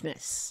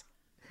weakness.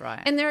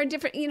 Right. And there are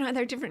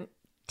different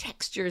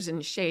textures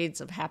and shades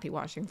of happy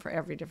washing for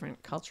every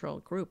different cultural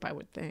group, I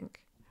would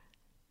think.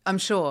 I'm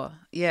sure.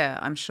 Yeah,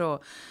 I'm sure.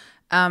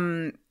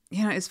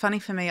 It's funny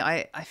for me.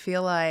 I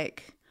feel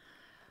like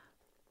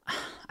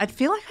I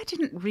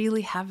didn't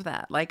really have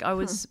that. Like I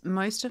was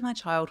most of my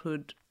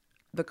childhood,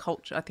 the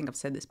culture, I think I've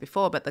said this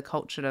before, but the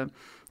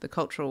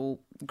cultural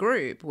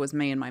group was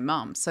me and my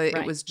mum. So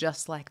it was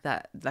just like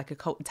that, like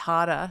it's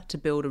harder to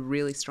build a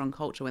really strong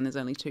culture when there's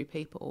only two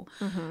people.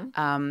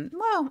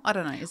 Well, I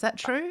don't know. Is that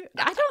true?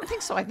 I don't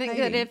think so. I think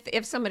that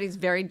if somebody's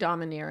very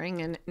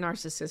domineering and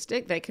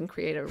narcissistic, they can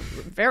create a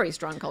very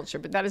strong culture,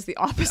 but that is the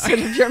opposite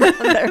of your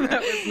mother.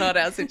 That was not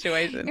our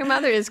situation. Your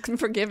mother is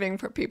forgiving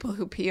for people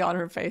who pee on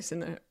her face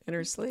in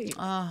her sleep.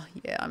 Oh,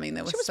 yeah. I mean,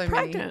 there was so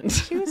pregnant. many.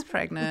 She was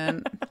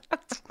pregnant.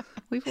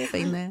 We've all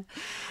been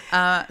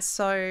there.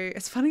 So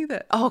it's funny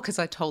that, because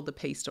I told the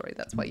pee story.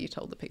 That's why you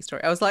told the pee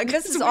story. I was like,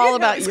 this is all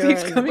about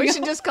urine. We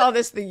should just call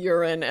this the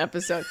urine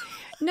episode.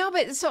 No,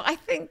 but so I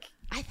think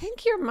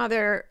your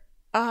mother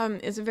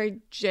is a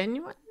very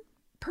genuine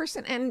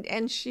person.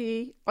 And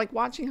she, like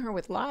watching her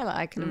with Lila,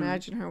 I can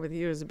imagine her with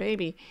you as a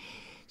baby.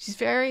 She's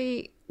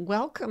very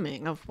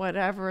welcoming of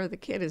whatever the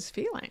kid is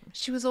feeling.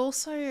 She was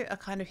also a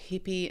kind of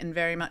hippie and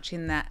very much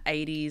in that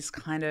 80s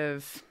kind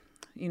of,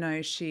 You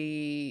know,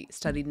 she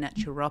studied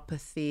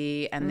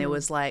naturopathy, and there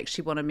was like,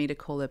 she wanted me to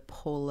call her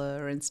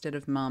Paula instead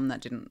of Mum.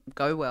 That didn't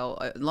go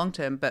well long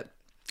term, but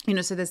you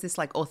know, so there's this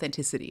like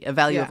authenticity, a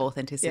value of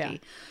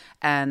authenticity.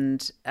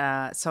 And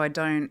so I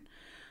didn't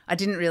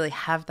really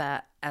have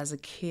that as a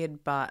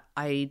kid, but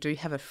I do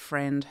have a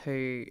friend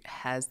who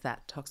has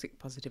that toxic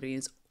positivity.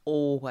 It's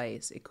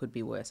always, it could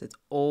be worse. It's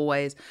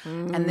always,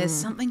 and there's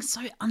something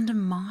so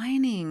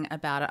undermining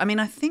about it. I mean,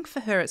 I think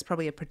for her it's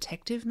probably a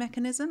protective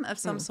mechanism of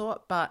some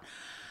sort, but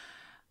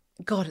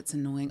God, it's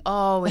annoying.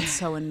 Oh, it's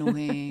so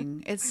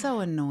annoying. It's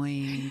so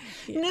annoying.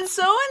 Yeah. It's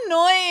so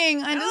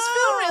annoying. I just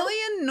feel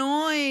really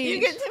annoyed.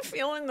 You get to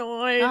feel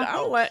annoyed.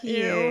 I'll let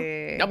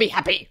you. I'll be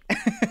happy.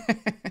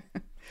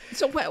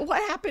 So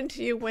what happened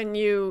to you when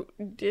you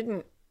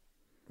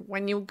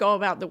go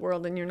about the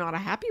world and you're not a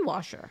happy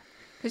washer?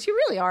 Because you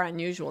really are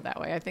unusual that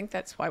way. I think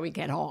that's why we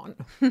get on.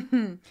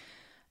 In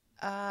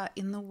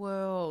the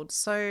world.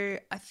 So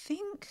I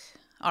think...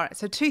 All right,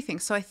 so two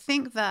things. So I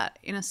think that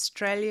in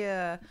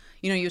Australia,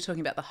 you know, you were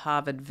talking about the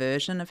Harvard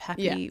version of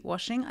happy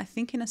washing. I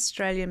think in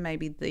Australia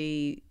maybe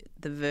the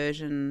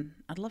version,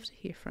 I'd love to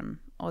hear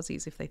from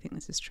Aussies if they think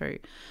this is true,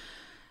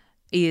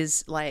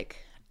 is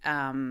like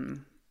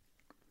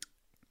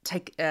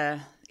take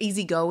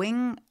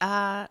easygoing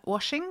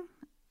washing.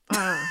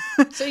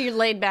 So you're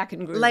laid back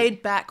and groovy.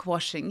 Laid back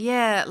washing,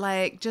 yeah,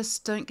 like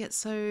just don't get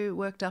so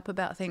worked up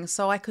about things.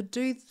 So I could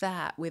do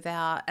that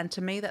without, and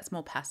to me that's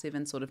more passive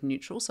and sort of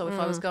neutral. So if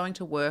I was going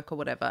to work or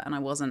whatever and I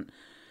wasn't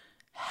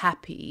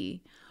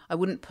happy, I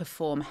wouldn't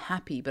perform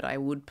happy, but I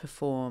would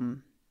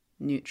perform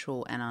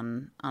neutral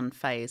and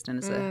unfazed.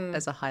 And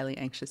as a highly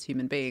anxious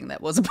human being,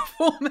 that was a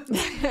performance.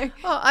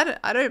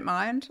 I don't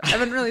mind. I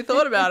haven't really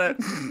thought about it.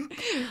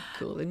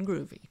 Cool and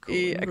groovy. Cool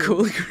and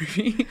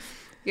groovy.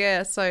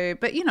 Yeah, so,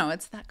 but, you know,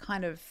 it's that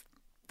kind of,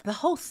 the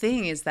whole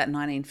thing is that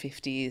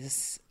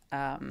 1950s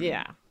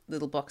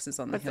little boxes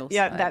on the hillside.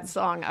 Yeah, that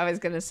song, I was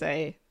going to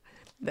say,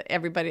 that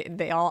everybody,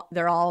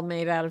 they're all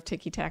made out of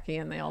ticky-tacky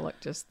and they all look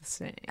just the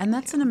same. And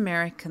that's an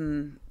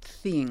American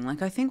thing.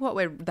 Like, I think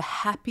the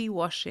happy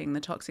washing, the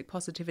toxic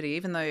positivity,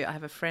 even though I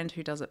have a friend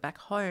who does it back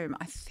home,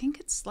 I think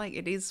it's like,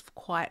 it is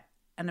quite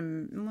I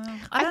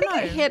think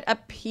it hit a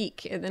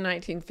peak in the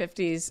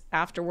 1950s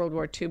after World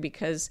War II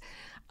because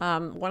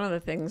one of the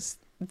things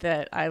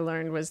that I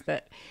learned was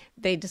that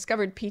they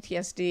discovered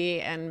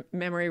PTSD and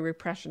memory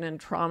repression and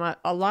trauma,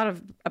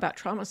 about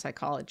trauma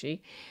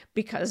psychology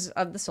because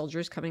of the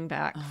soldiers coming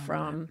back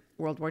from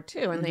World War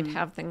II. And they'd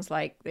have things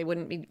like, they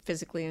wouldn't be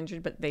physically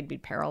injured, but they'd be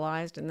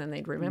paralyzed, and then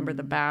they'd remember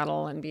the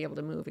battle and be able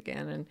to move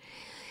again. And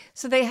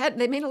so they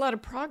made a lot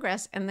of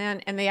progress, and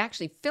they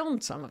actually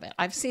filmed some of it.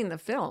 I've seen the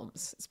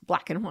films. It's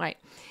black and white,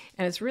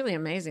 and it's really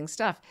amazing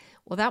stuff.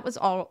 Well, that was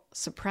all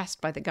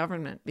suppressed by the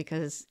government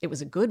because it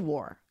was a good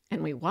war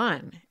and we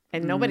won,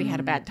 and nobody had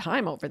a bad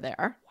time over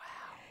there. Wow.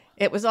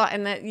 It was all,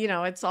 and that, you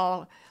know, it's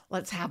all,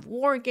 let's have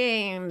war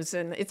games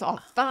and it's all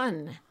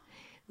fun.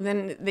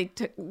 Then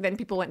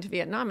people went to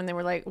Vietnam and they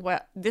were like,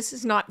 well, this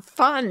is not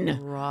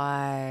fun.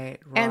 Right.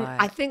 And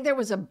I think there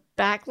was a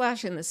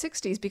backlash in the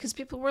 60s because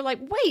people were like,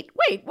 wait.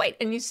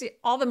 And you see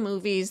all the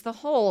movies, the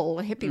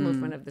whole hippie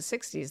movement of the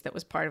 60s that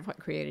was part of what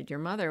created Your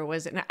Mother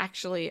was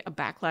actually a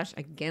backlash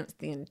against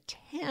the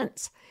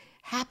intense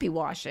happy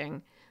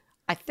washing,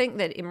 I think,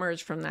 that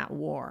emerged from that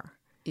war.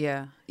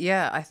 Yeah,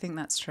 I think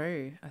that's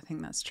true.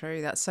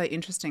 That's so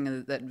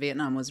interesting that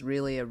Vietnam was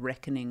really a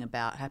reckoning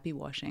about happy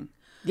washing.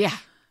 Yeah.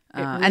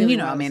 Really and, you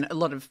know, was. I mean, a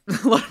lot of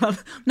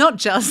not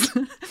just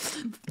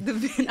the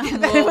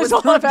Vietnam War was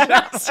all about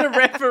just a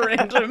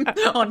referendum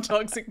on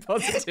toxic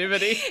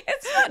positivity.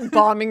 It's not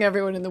bombing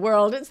everyone in the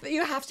world. It's that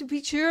you have to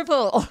be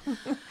cheerful.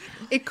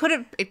 It could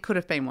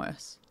have been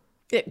worse.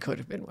 It could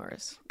have been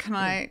worse. Can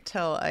I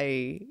tell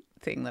a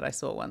thing that I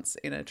saw once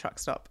in a truck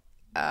stop?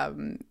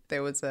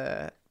 There was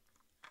a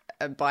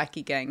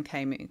bikie gang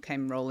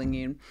came rolling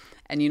in,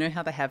 and you know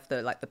how they have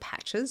the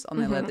patches on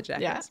their leather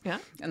jackets? Yeah.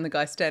 And the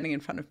guy standing in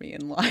front of me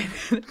in line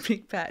had a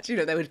big patch. You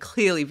know, they were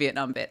clearly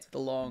Vietnam vets with the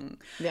long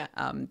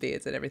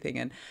beards and everything.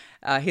 And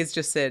his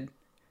just said,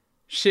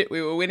 "Shit,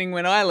 we were winning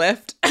when I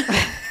left."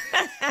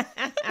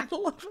 I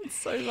love it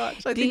so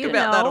much. I think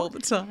about that all the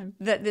time.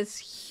 That this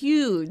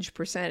huge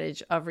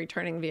percentage of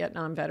returning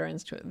Vietnam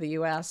veterans to the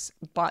U.S.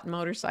 bought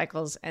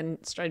motorcycles and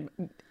started,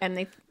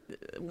 and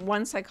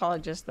one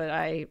psychologist that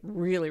I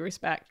really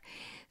respect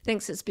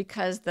thinks it's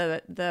because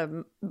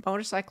the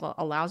motorcycle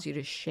allows you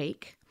to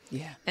shake.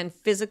 Yeah. And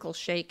physical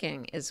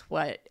shaking is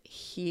what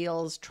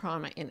heals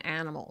trauma in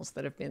animals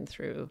that have been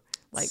through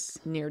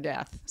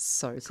near-death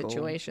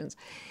situations.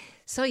 Cool.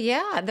 So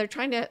yeah, they're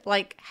trying to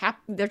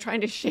they're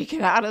trying to shake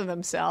it out of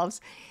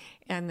themselves,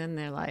 and then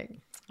they're like,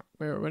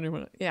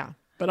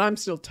 but I'm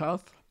still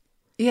tough.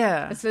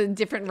 Yeah, it's a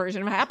different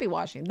version of happy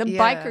washing. The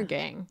biker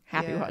gang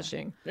happy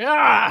washing.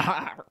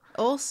 Yeah.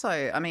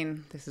 Also, I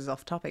mean, this is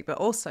off topic, but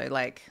also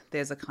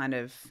there's a kind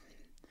of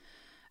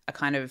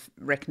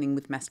reckoning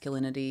with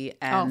masculinity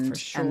and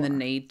the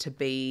need to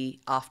be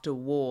after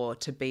war,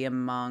 to be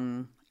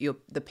among,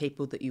 the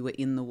people that you were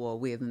in the war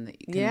with and that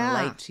can Yeah.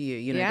 relate to you.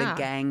 You know, Yeah. the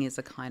gang is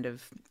a kind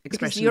of Because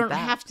expression you of don't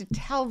that. have to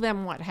tell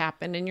them what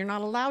happened, and you're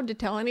not allowed to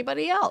tell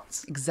anybody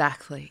else.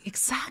 Exactly.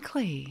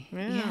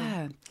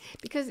 Yeah.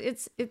 Because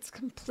it's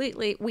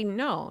completely, we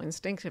know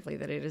instinctively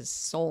that it is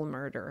soul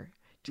murder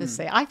to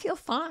say, I feel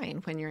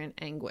fine when you're in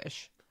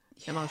anguish,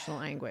 emotional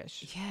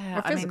anguish. Yeah,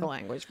 Or I mean, physical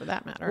anguish for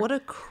that matter. What a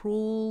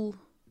cruel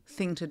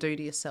thing to do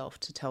to yourself,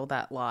 to tell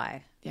that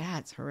lie. Yeah,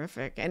 it's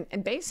horrific.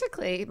 And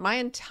basically, my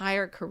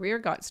entire career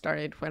got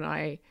started when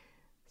I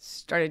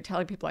started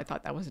telling people I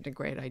thought that wasn't a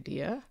great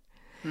idea.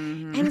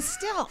 And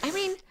still, I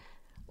mean,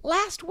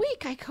 last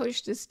week I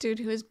coached this dude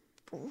who is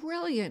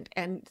brilliant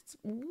and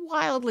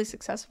wildly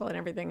successful and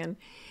everything. And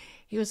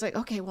he was like,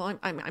 okay, well,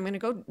 I'm going to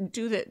go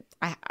do that.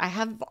 I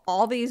have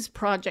all these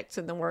projects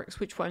in the works.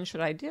 Which one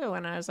should I do?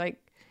 And I was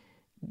like,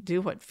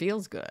 do what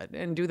feels good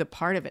and do the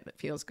part of it that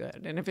feels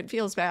good. And if it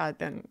feels bad,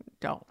 then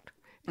don't.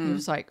 And he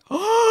was like,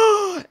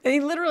 oh, and he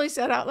literally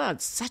said out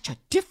loud, such a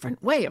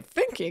different way of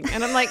thinking.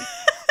 And I'm like,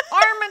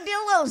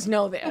 armadillos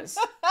know this.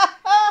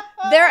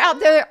 They're out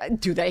there.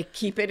 Do they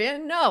keep it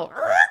in? No.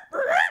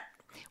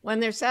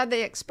 When they're sad,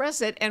 they express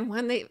it. And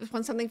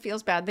when something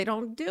feels bad, they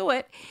don't do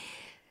it.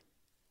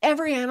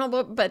 Every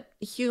animal but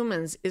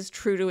humans is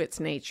true to its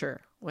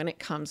nature when it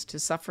comes to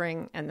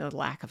suffering and the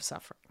lack of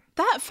suffering.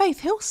 That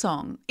Faith Hill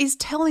song is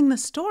telling the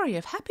story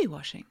of happy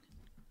washing.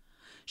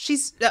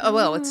 She's,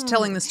 it's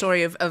telling the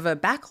story of a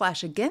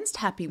backlash against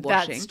happy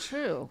washing. That's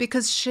true.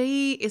 Because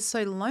she is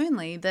so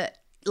lonely that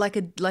like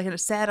a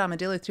sad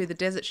armadillo through the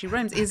desert she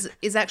roams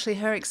is actually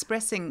her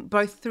expressing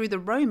both through the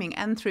roaming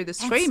and through the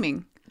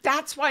screaming.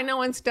 That's why no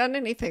one's done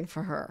anything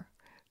for her.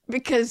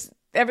 Because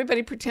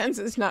everybody pretends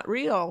it's not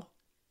real.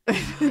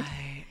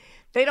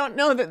 They don't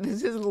know that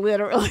this is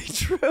literally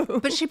true.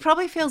 But she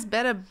probably feels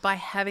better by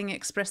having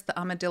expressed the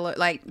armadillo,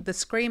 like the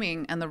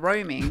screaming and the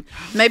roaming.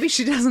 Maybe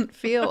she doesn't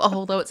feel,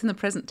 although it's in the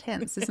present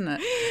tense, isn't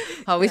it?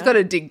 Oh, we've got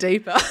to dig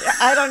deeper.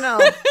 I don't know.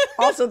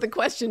 Also, the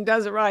question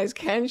does arise,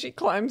 can she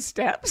climb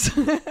steps?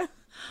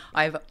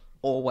 I've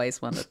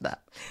always wondered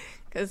that.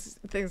 Because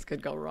things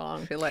could go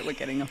wrong. I feel like we're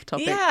getting off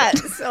topic. Yeah,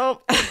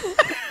 so...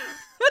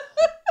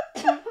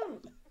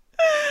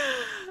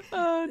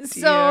 Oh, dear.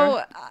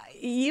 So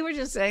you were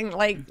just saying,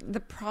 like,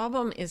 the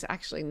problem is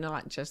actually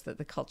not just that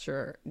the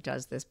culture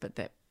does this, but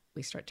that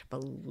we start to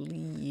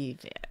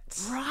believe it.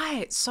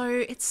 Right. So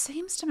it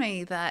seems to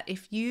me that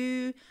if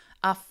you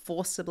are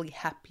forcibly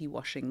happy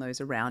washing those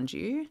around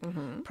you,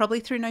 probably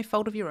through no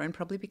fault of your own,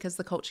 probably because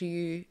the culture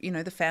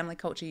the family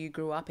culture you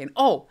grew up in.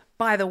 Oh,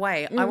 by the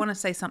way, I want to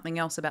say something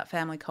else about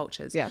family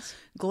cultures. Yes.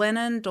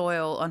 Glennon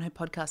Doyle on her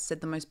podcast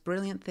said the most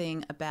brilliant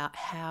thing about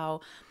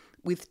how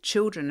with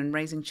children and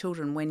raising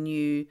children, when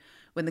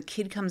the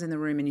kid comes in the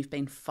room and you've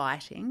been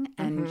fighting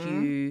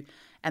and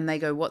they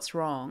go, what's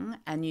wrong?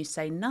 And you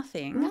say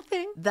nothing.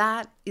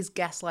 That is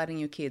gaslighting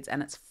your kids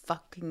and it's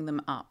fucking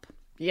them up.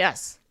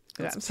 Yes.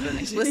 That's an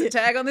explicit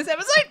tag on this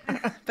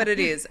episode. But it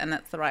is, and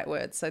that's the right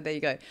word. So there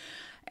you go.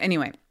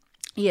 Anyway,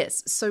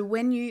 yes. So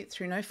when you,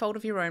 through no fault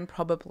of your own,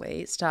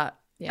 probably start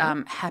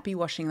happy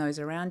washing those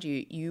around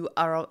you, you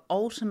are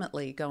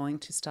ultimately going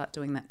to start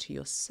doing that to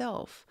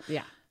yourself.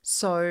 Yeah.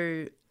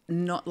 So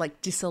not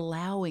like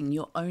disallowing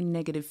your own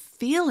negative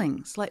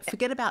feelings. Like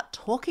forget about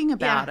talking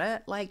about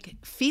it. Like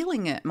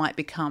feeling it might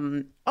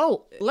become...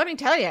 Oh, let me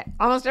tell you,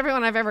 almost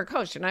everyone I've ever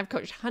coached, and I've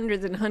coached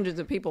hundreds and hundreds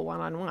of people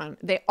one-on-one,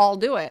 they all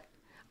do it.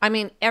 I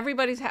mean,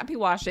 everybody's happy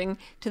washing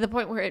to the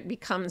point where it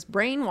becomes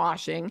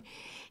brainwashing.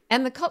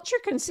 And the culture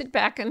can sit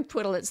back and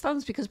twiddle its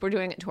thumbs because we're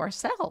doing it to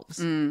ourselves.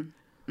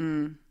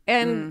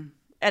 And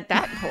at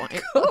that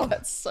point... God,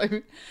 that's so...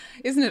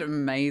 Isn't it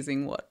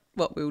amazing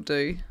what we'll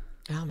do?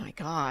 Oh my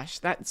gosh,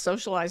 that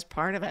socialized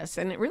part of us.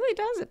 And it really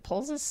does. It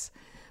pulls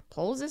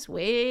us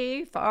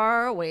way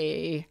far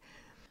away.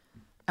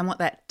 And what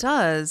that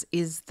does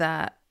is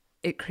that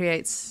it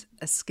creates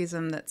a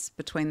schism that's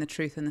between the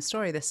truth and the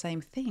story, the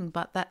same thing,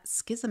 but that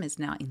schism is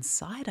now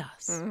inside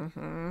us.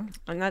 Mm-hmm.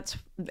 And that's,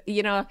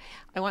 I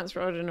once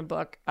wrote in a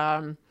book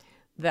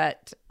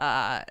that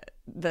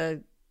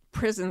the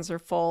prisons are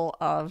full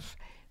of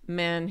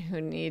men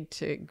who need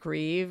to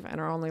grieve and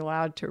are only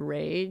allowed to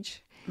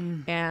rage.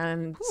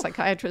 And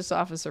psychiatrists'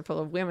 offices are full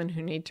of women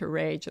who need to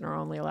rage and are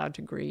only allowed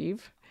to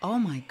grieve. Oh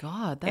my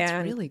God,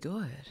 that's really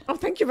good. Oh,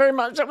 thank you very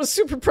much. I was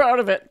super proud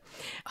of it.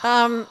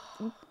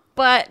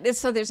 But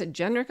so there's a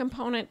gender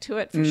component to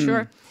it for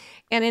sure.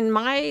 And in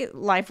my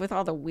life with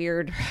all the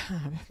weird,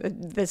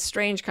 the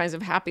strange kinds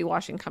of happy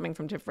washing coming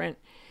from different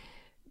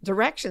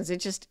directions,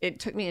 it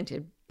took me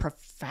into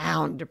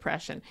profound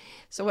depression.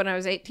 So when I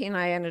was 18,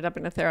 I ended up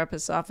in a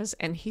therapist's office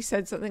and he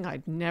said something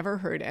I'd never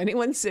heard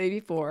anyone say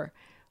before.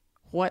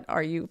 What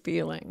are you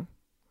feeling?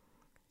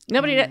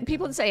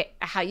 People would say,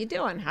 how you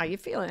doing? How you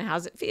feeling?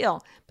 How's it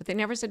feel? But they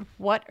never said,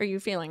 what are you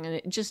feeling? And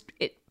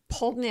it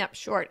pulled me up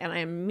short. And I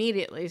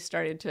immediately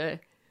started to,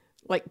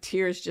 like,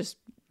 tears just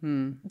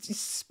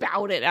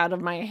spouted out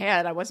of my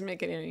head. I wasn't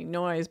making any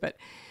noise, but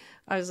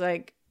I was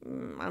like,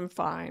 I'm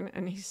fine.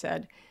 And he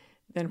said,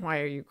 then why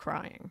are you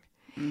crying?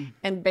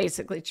 And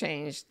basically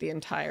changed the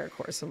entire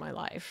course of my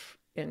life.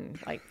 in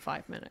like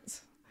 5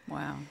 minutes.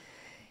 Wow.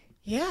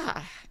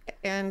 Yeah.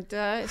 And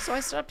so I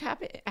stopped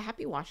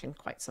happy watching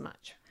quite so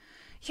much.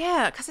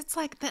 Yeah, because it's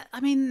like that. I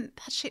mean,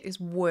 that shit is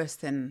worse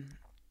than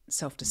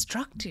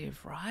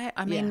self-destructive, right?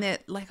 I mean,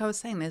 that, like I was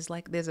saying,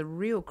 there's a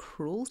real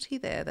cruelty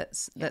there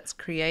that's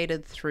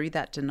created through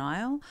that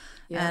denial,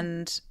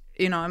 and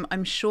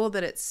I'm sure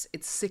that it's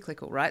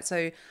cyclical, right?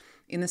 So,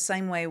 in the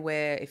same way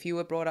where if you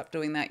were brought up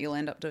doing that, you'll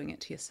end up doing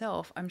it to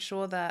yourself. I'm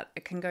sure that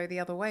it can go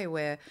the other way,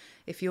 where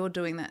if you're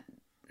doing that,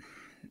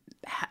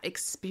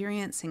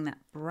 experiencing that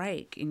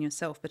break in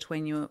yourself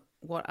between your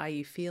what are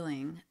you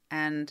feeling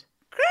and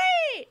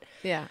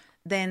Yeah.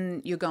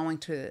 then you're going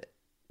to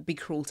be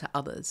cruel to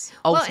others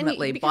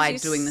ultimately by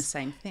doing the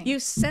same thing. You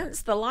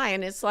sense the lie,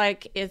 and it's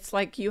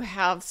like you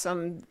have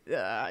some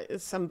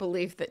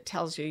belief that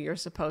tells you you're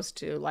supposed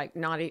to like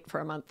not eat for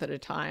a month at a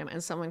time,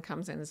 and someone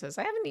comes in and says,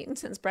 "I haven't eaten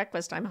since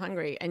breakfast. I'm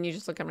hungry," and you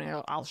just look at them and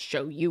go, "I'll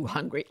show you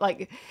hungry,"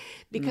 like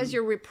because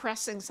you're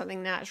repressing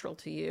something natural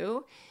to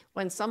you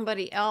when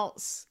somebody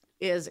else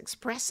is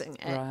expressing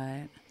it.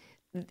 Right.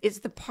 It's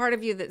the part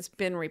of you that's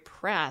been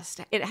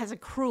repressed. It has a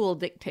cruel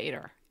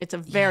dictator. It's a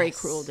very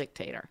cruel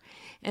dictator.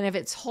 And if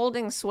it's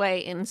holding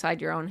sway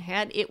inside your own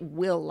head, it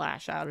will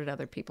lash out at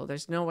other people.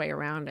 There's no way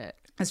around it.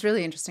 It's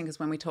really interesting because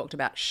when we talked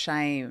about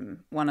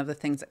shame, one of the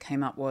things that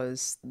came up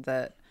was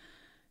that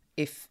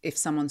if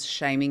someone's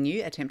shaming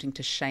you, attempting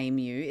to shame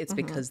you, it's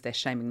because they're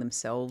shaming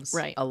themselves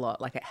a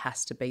lot. Like it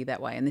has to be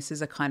that way. And this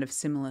is a kind of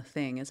similar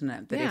thing, isn't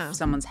it? That if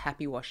someone's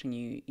happy washing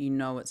you, you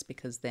know it's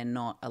because they're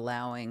not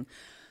allowing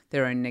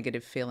their own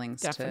negative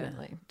feelings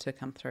to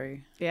come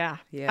through. Yeah,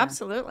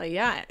 absolutely.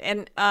 Yeah.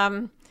 And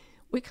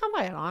we come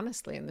by it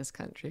honestly in this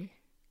country.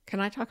 Can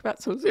I talk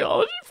about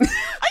sociology?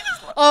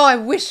 I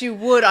wish you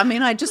would. I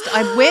mean,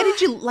 where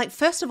did you, like,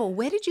 first of all,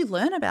 where did you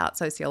learn about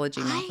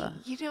sociology, Martha?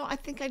 I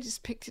think I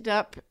just picked it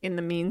up in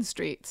the mean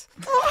streets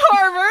of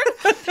Harvard.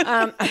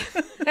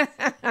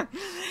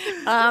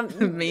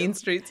 The mean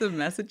streets of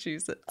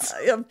Massachusetts.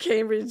 Of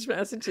Cambridge,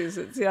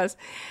 Massachusetts, yes.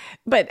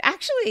 But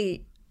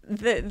actually,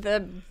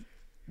 the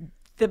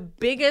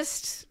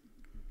biggest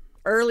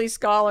early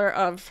scholar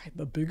of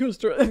the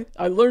biggest,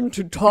 I learned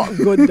to talk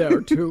good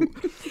there too.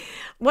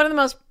 One of the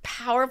most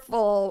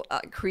powerful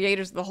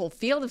creators of the whole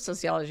field of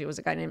sociology was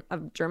a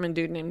German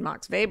dude named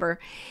Max Weber.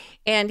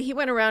 And he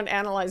went around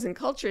analyzing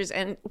cultures.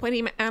 And when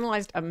he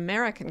analyzed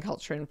American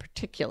culture in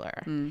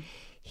particular,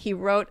 he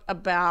wrote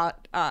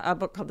about a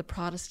book called The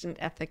Protestant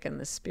Ethic and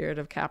the Spirit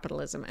of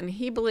Capitalism. And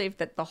he believed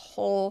that the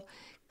whole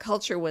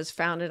culture was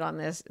founded on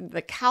this.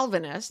 The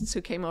Calvinists who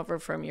came over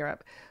from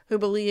Europe, who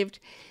believed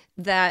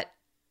that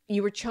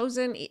you were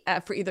chosen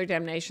for either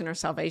damnation or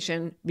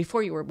salvation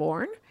before you were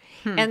born.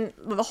 And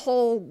the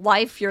whole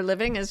life you're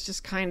living is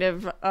just kind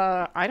of,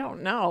 I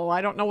don't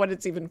know what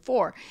it's even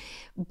for.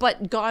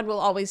 But God will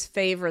always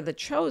favor the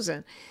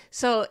chosen.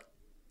 So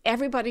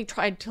everybody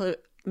tried to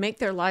make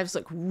their lives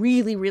look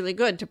really, really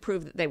good to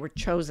prove that they were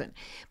chosen.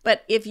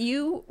 But if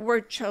you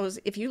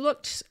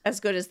looked as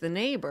good as the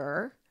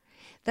neighbor,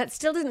 that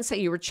still didn't say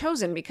you were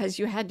chosen, because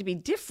you had to be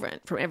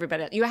different from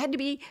everybody else. You had to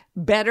be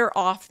better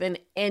off than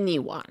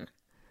anyone.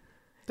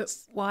 But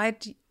why?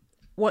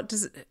 What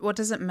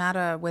does it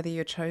matter whether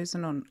you're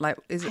chosen or like?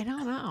 I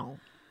don't know.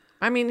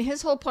 I mean,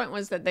 his whole point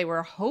was that they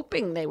were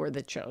hoping they were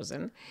the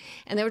chosen,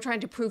 and they were trying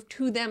to prove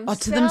to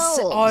themselves,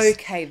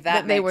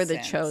 that they were the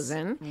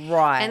chosen.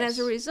 Right. And as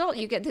a result,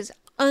 you get this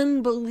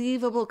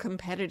unbelievable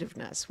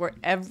competitiveness where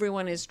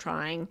everyone is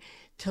trying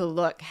to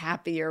look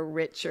happier,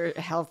 richer,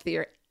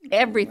 healthier,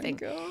 everything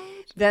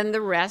than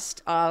the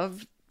rest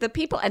of the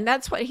people. And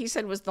that's what he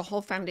said was the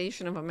whole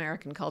foundation of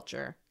American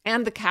culture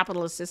and the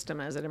capitalist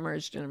system as it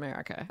emerged in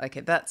America.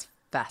 Okay, that's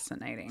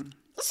fascinating.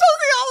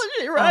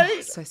 Sociology, right?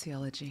 Oh,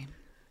 sociology.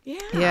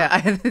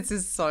 Yeah. This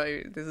is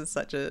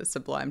such a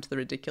sublime to the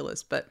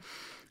ridiculous. But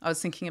I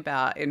was thinking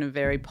about, in a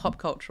very pop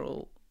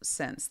cultural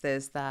sense,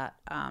 there's that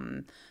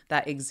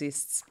that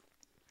exists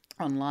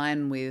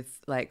online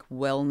with like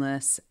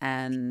wellness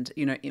and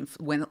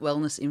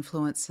wellness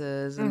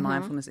influencers and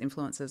mindfulness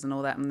influencers and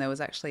all that. And there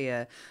was actually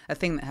a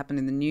thing that happened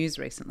in the news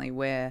recently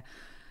where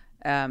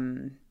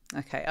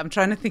okay, I'm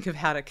trying to think of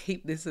how to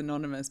keep this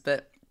anonymous,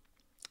 but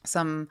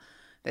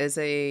there's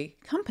a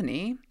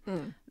company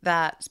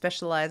that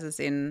specializes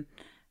in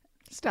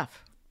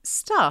stuff,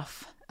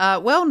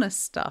 wellness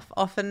stuff,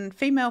 often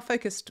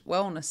female-focused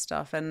wellness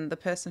stuff, and the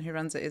person who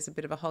runs it is a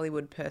bit of a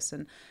Hollywood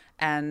person,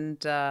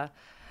 and vagina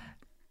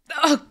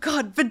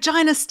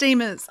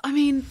steamers.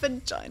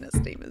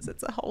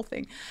 It's a whole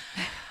thing.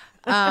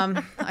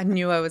 I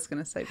knew I was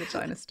going to say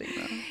vagina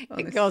steamer.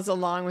 It goes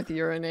along with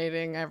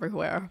urinating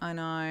everywhere. I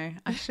know.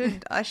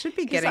 I should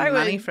be getting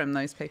money from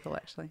those people,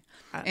 actually.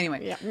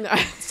 Anyway,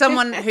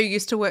 someone who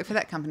used to work for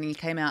that company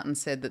came out and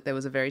said that there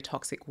was a very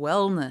toxic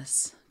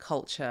wellness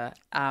culture.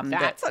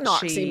 That's an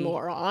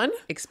oxymoron.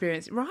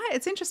 Experience. Right.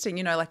 It's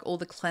interesting, like all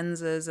the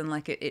cleansers, and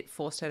like it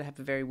forced her to have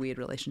a very weird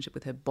relationship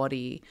with her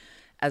body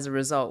as a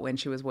result when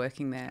she was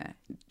working there.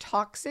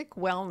 Toxic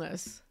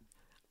wellness.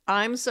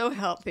 I'm so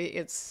healthy,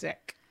 it's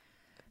sick.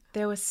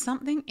 There was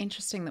something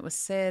interesting that was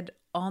said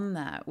on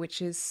that,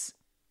 which is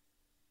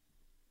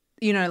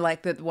you know,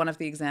 like that one of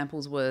the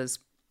examples was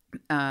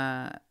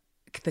the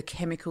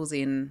chemicals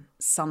in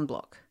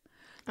sunblock.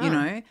 You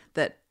know,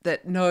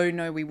 that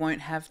no, we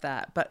won't have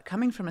that. But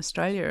coming from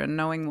Australia and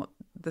knowing what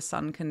the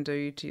sun can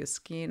do to your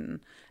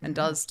skin and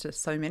does to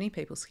so many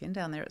people's skin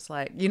down there, it's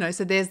like, you know,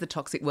 so there's the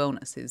toxic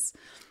wellness is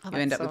you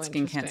end up with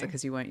skin cancer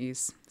because you won't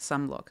use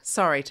sunblock.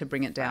 Sorry to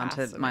bring it down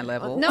to my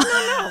level. No.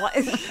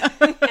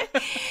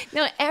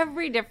 No,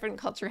 every different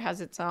culture has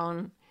its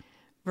own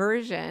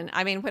version.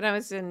 I mean, when I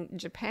was in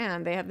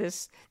Japan,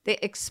 they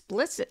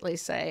explicitly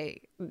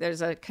say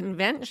there's a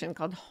convention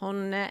called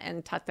honne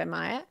and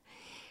tatemae.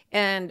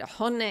 And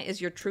honne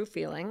is your true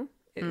feeling.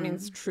 It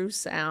means true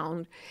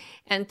sound.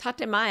 And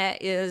tatemae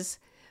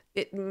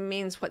it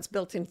means what's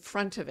built in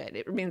front of it.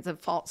 It means a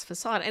false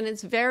facade. And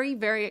it's very,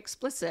 very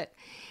explicit.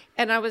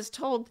 And I was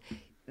told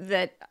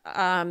that,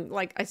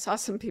 like, I saw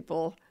some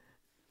people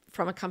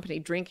from a company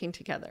drinking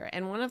together,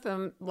 and one of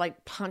them,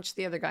 like, punched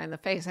the other guy in the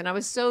face. And I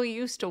was so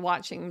used to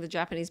watching the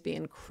Japanese be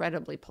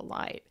incredibly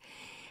polite.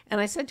 And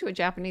I said to a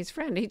Japanese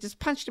friend, he just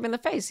punched him in the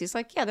face. He's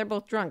like, yeah, they're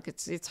both drunk.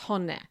 It's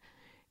honne.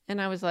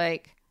 And I was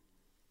like,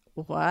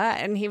 what?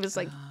 And he was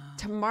like,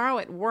 tomorrow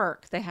at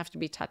work, they have to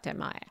be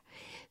tatemae.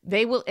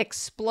 They will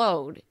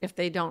explode if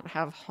they don't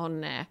have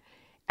honne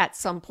at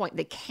some point.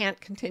 They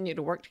can't continue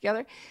to work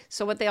together.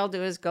 So what they all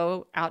do is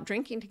go out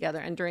drinking together.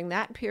 And during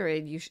that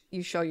period,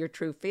 you show your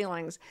true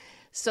feelings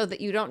so that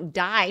you don't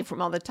die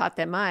from all the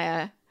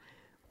tatemae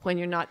when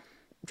you're not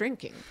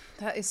drinking.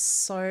 That is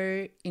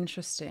so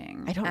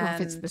interesting. I don't know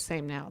if it's the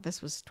same now.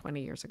 This was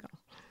 20 years ago.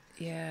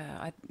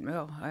 Yeah,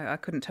 I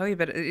couldn't tell you,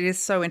 but it is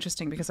so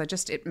interesting because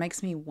it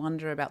makes me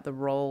wonder about the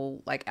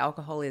role like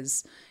alcohol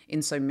is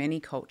in so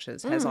many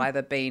cultures, has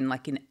either been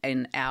like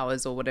in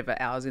ours or whatever,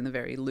 ours in the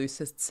very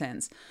loosest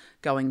sense,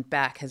 going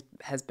back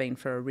has been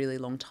for a really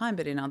long time,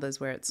 but in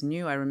others where it's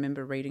new. I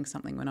remember reading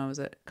something when I was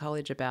at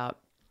college about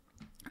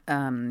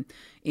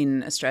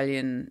in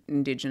Australian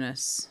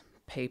Indigenous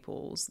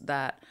peoples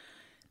that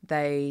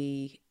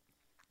they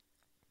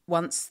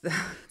it's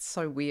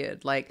so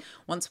weird, like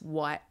once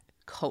white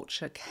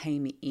culture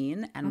came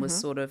in and was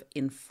sort of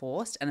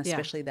enforced, and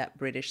especially that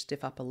British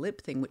stiff upper lip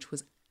thing, which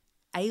was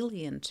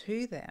alien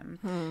to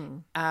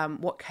them,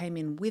 what came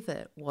in with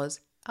it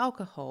was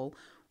alcohol,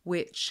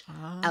 which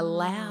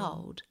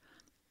allowed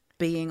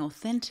being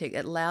authentic.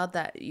 It allowed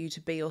you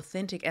to be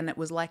authentic, and it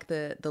was like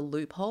the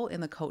loophole in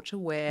the culture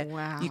where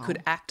you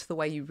could act the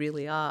way you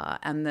really are,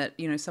 and that,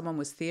 you know, someone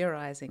was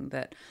theorizing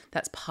that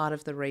that's part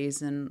of the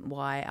reason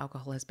why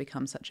alcohol has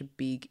become such a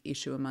big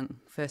issue among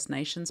First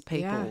Nations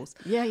peoples.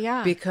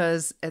 Yeah.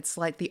 Because it's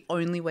like the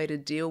only way to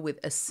deal with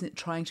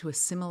trying to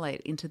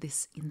assimilate into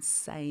this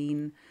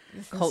insane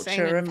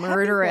culture of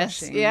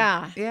murderous.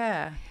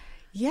 Yeah.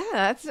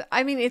 Yeah,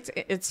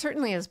 it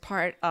certainly is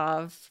part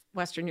of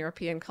Western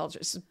European culture,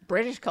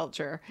 British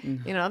culture,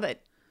 you know,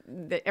 that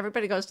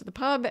everybody goes to the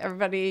pub,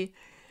 everybody,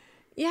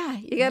 you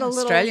get a little...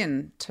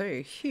 Australian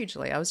too,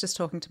 hugely. I was just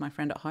talking to my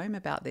friend at home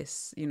about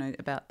this, you know,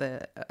 about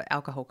the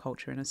alcohol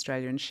culture in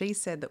Australia, and she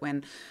said that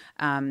when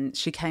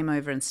she came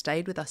over and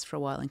stayed with us for a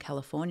while in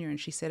California, and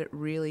she said it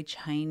really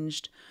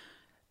changed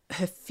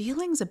her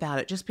feelings about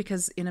it, just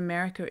because in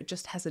America it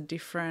just has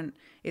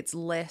it's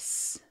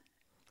less...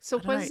 So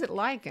what is it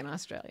like in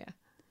Australia?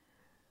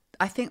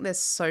 I think there's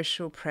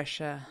social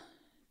pressure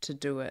to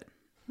do it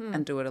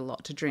and do it a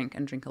lot, to drink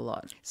and drink a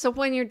lot. So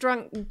when you're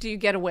drunk, do you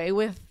get away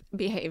with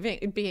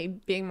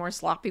being more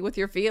sloppy with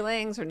your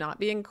feelings or not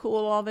being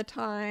cool all the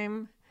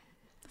time?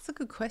 That's a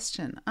good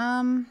question.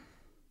 I'm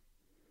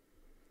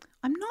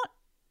not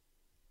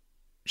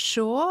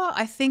sure.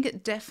 I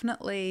think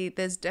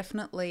there's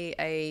definitely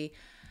a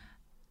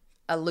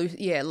loose,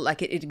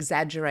 like it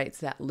exaggerates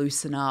that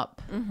loosen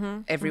up.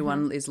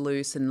 Everyone is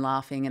loose and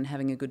laughing and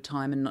having a good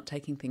time and not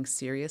taking things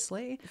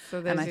seriously.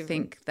 And I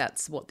think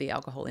that's what the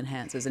alcohol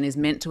enhances and is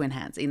meant to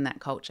enhance in that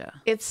culture.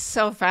 It's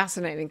so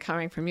fascinating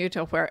coming from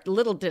Utah, where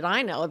little did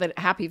I know that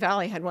Happy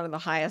Valley had one of the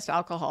highest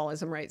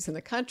alcoholism rates in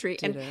the country.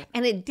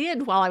 And it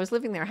did, while I was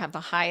living there, have the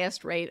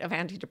highest rate of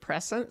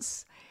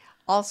antidepressants,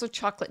 also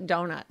chocolate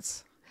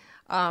donuts.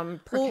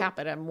 Per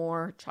capita,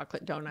 more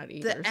chocolate donut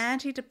eaters. The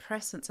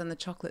antidepressants and the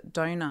chocolate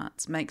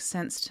donuts make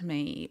sense to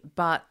me,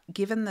 but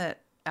given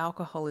that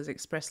alcohol is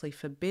expressly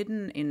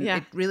forbidden,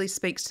 it really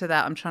speaks to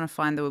that. I'm trying to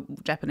find the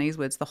Japanese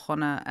words, the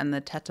honne and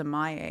the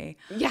tatemae.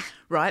 Yeah.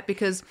 Right?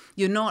 Because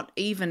you're not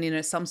even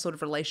in some sort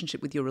of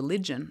relationship with your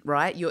religion,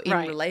 right? You're in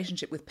a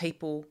relationship with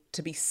people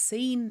to be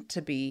seen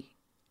to be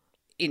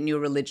in your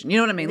religion. You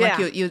know what I mean? Yeah.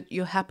 Like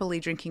you're happily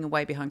drinking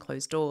away behind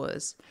closed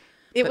doors.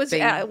 It was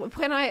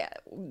when I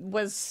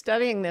was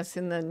studying this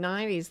in the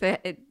 90s,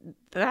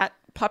 that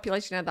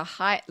population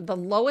had the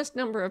lowest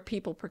number of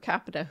people per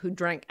capita who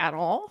drank at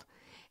all,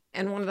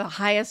 and one of the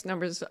highest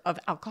numbers of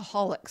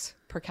alcoholics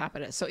per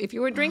capita. So if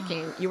you were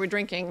drinking, you were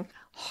drinking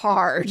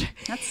hard.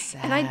 That's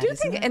sad. And I do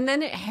think, and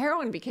then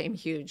heroin became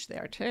huge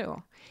there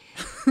too.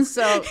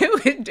 So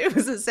it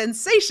was a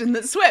sensation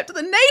that swept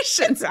the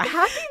nation. It's a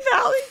Happy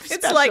Valley special.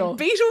 It's like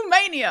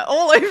Beatlemania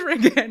all over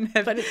again.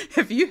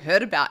 Have you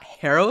heard about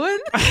heroin?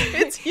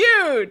 It's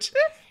huge.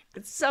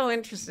 It's so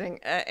interesting.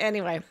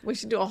 Anyway, we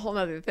should do a whole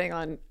other thing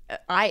on.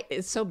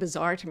 It's so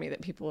bizarre to me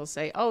that people will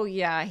say, "Oh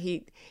yeah,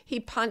 he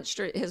punched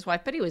his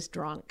wife, but he was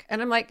drunk,"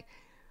 and I'm like,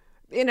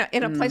 in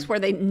a place where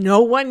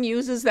no one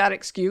uses that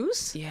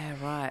excuse. Yeah,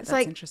 right. It's That's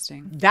like,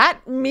 interesting.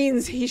 That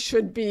means he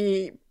should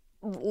be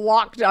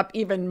locked up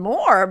even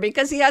more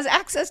because he has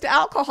access to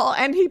alcohol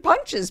and he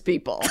punches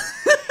people.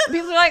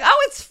 People are like,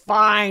 "Oh, it's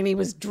fine. He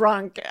was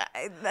drunk."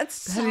 That's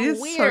so weird.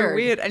 So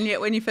weird. And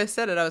yet when you first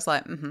said it, I was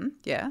like,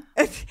 yeah.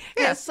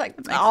 It's like,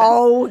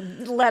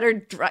 let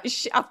her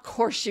of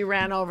course she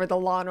ran over the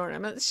lawn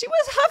ornament. She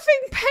was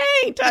huffing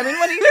paint. I mean,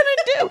 what are you going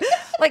to do?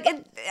 Like,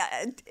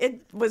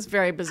 it was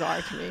very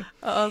bizarre to me.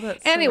 Oh,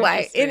 that's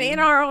anyway, so in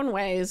our own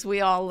ways, we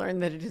all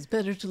learned that it is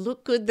better to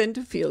look good than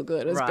to feel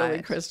good, as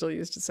Billy Crystal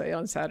used to say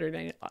on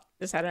Saturday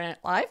Night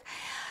Live.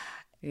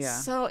 Yeah.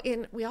 So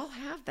we all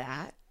have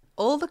that.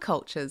 All the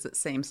cultures, it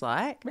seems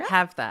like,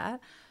 have that.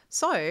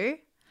 So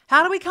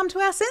how do we come to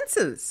our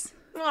senses?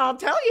 Well, I'll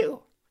tell you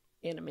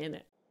in a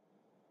minute.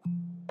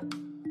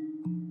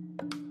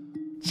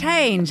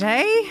 Change,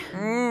 eh?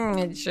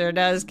 It sure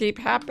does keep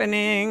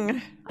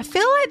happening. I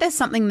feel like there's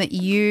something that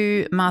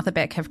you, Martha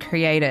Beck, have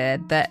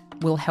created that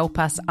will help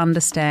us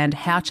understand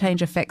how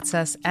change affects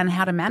us and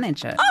how to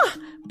manage it.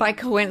 By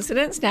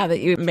coincidence, now that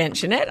you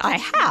mention it, I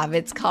have.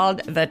 It's called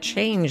The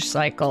Change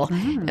Cycle.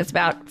 It's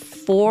about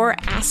 4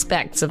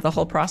 aspects of the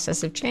whole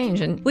process of change.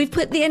 And we've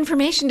put the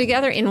information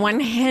together in one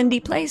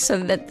handy place so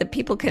that the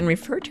people can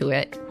refer to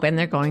it when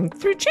they're going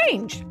through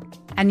change.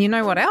 And you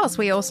know what else?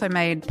 We also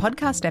made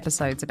podcast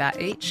episodes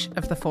about each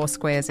of the 4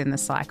 squares in the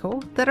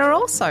cycle that are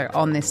also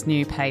on this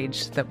new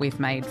page that we've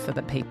made for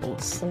the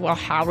peoples. Well,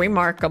 how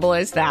remarkable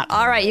is that?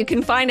 All right, you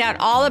can find out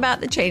all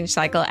about the change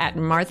cycle at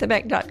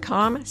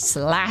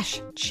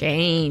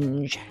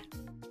marthabeck.com/change.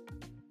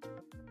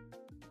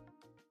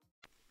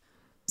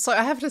 So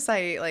I have to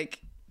say, like,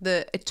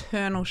 the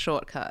eternal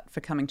shortcut for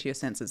coming to your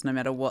senses, no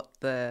matter what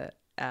the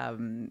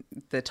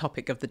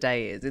topic of the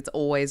day is, it's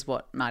always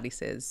what Marty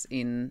says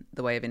in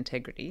The Way of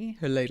Integrity,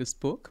 her latest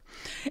book.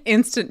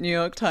 Instant New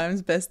York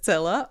Times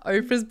bestseller,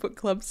 Oprah's book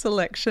club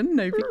selection,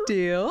 no big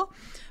deal.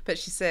 But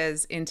she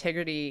says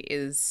integrity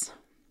is,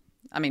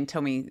 I mean,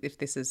 tell me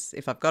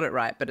if I've got it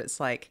right, but it's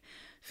like,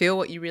 feel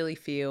what you really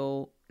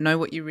feel, know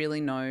what you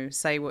really know,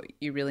 say what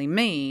you really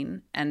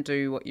mean, and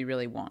do what you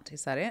really want.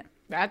 Is that it?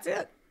 That's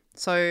it.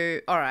 So,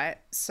 all right.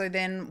 So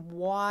then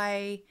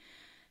what's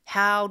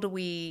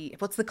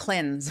the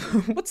cleanse?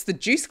 What's the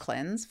juice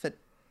cleanse for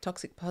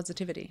toxic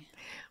positivity?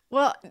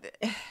 Well,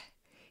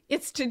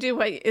 it's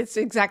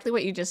exactly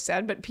what you just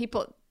said, but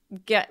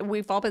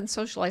we've all been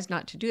socialized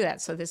not to do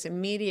that. So this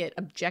immediate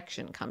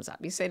objection comes up.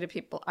 You say to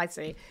people, I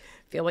say,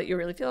 feel what you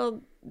really feel,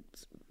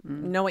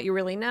 know what you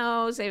really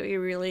know, say what you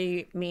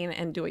really mean,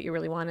 and do what you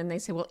really want. And they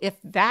say, well, if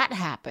that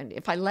happened,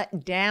 if I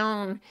let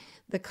down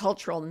the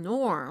cultural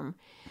norm,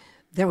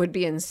 there would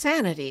be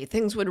insanity.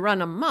 Things would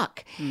run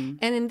amok.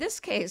 And in this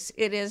case,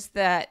 it is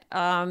that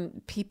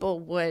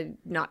people would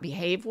not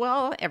behave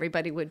well.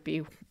 Everybody would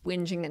be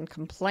whinging and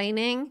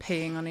complaining.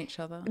 Peeing on each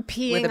other.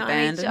 Peeing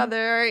on each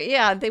other.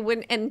 Yeah, they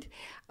wouldn't. And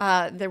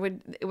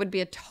it would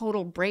be a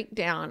total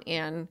breakdown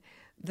in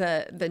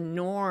the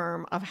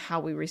norm of how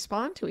we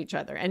respond to each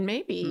other. And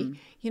maybe,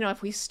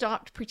 if we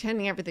stopped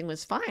pretending everything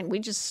was fine,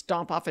 we'd just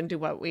stomp off and do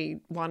what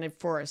we wanted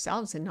for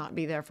ourselves and not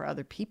be there for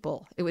other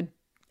people. It would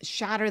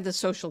shatter the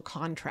social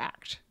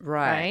contract.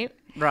 Right.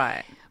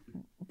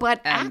 But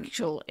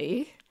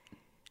actually,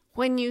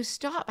 when you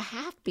stop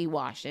happy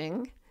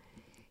washing,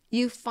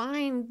 you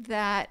find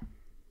that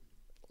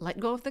let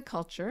go of the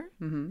culture,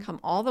 come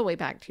all the way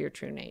back to your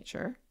true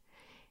nature,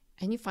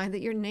 and you find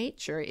that your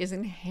nature is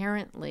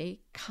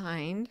inherently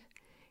kind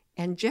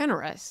and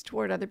generous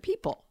toward other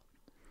people.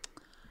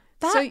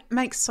 That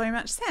makes so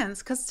much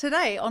sense, because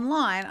today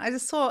online I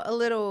just saw a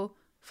little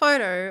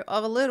photo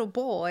of a little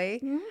boy,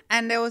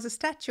 and there was a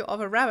statue of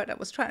a rabbit that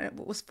was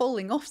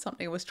falling off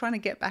something. It was trying to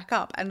get back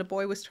up, and the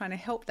boy was trying to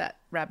help that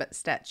rabbit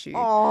statue.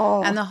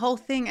 And the whole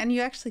thing, and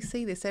you actually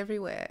see this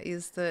everywhere,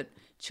 is that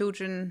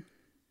children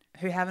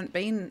who haven't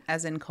been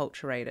as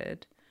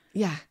enculturated,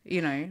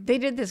 they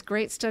did this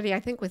great study,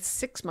 I think, with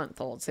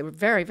 6-month-olds. They were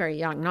very, very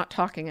young, not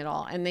talking at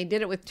all, and they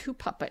did it with 2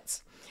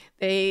 puppets.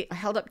 They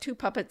held up 2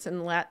 puppets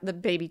and let the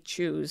baby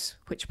choose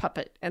which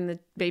puppet, and the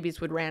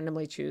babies would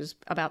randomly choose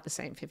about the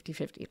same,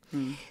 50-50.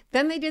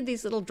 Then they did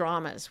these little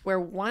dramas where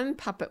one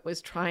puppet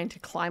was trying to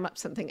climb up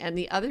something and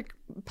the other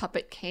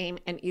puppet came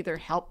and either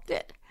helped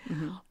it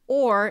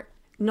or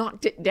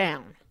knocked it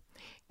down.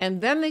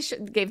 And then they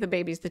gave the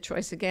babies the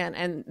choice again,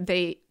 and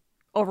they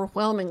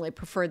overwhelmingly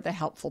preferred the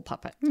helpful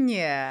puppet.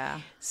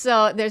 Yeah.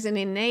 So there's an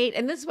innate,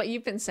 and this is what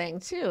you've been saying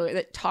too,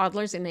 that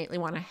toddlers innately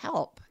want to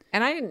help.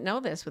 And I didn't know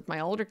this with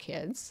my older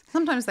kids.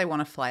 Sometimes they want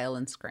to flail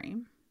and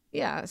scream.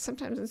 Yeah,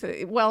 sometimes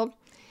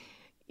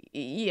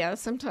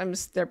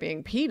sometimes they're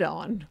being peed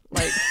on.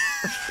 Like,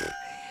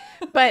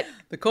 but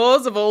the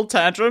cause of all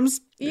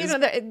tantrums.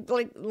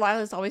 Like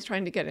Lila's always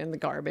trying to get in the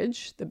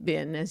garbage, the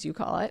bin as you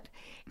call it,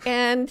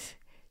 and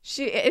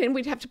And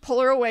we'd have to pull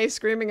her away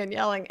screaming and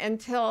yelling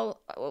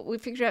until we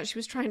figured out she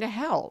was trying to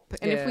help.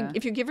 And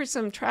if you give her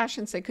some trash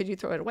and say, could you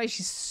throw it away?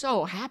 She's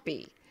so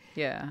happy.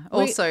 Yeah.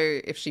 Also,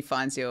 if she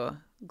finds your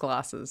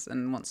glasses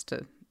and wants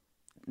to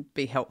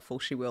be helpful,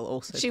 she will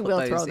also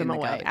throw them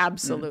away. Garbage.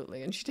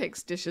 Absolutely. And she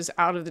takes dishes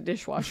out of the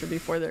dishwasher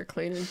before they're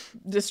clean and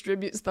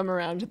distributes them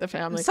around to the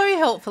family. So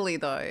helpfully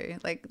though,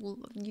 like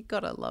you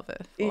gotta love her.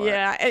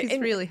 Yeah. She's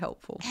really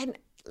helpful. And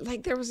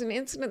like there was an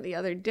incident the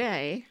other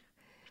day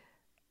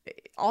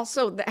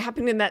also that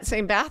happened in that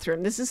same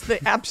bathroom. This is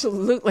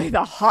absolutely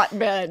the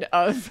hotbed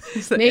of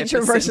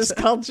nature versus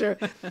culture.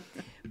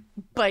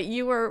 But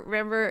you were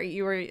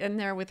in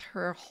there with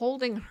her,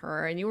 holding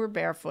her, and you were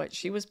barefoot.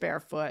 She was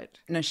barefoot.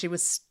 No, she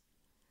was.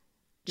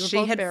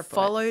 She had barefoot.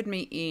 Followed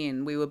me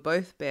in. We were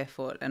both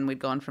barefoot, and we'd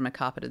gone from a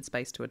carpeted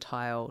space to a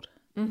tiled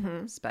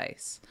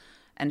space.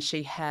 And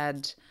she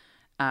had,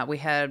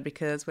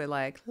 because we're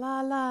like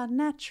la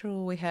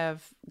natural. We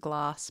have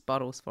glass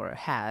bottles for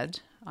her.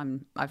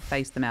 I've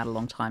phased them out a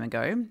long time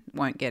ago.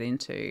 Won't get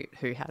into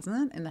who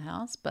hasn't in the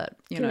house, but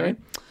you know.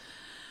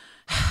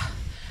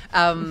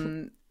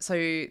 So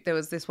there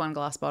was this one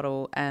glass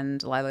bottle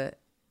and Lila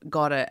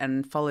got it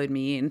and followed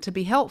me in to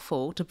be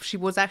helpful. She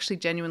was actually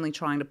genuinely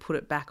trying to put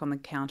it back on the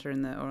counter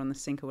or on the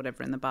sink or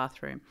whatever in the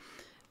bathroom.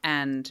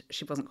 And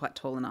she wasn't quite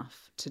tall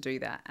enough to do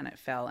that. And it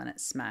fell and it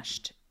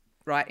smashed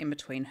right in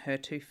between her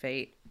 2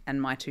 feet,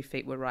 and my 2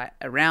 feet were right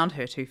around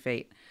her 2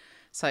 feet.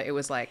 So it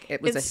was like,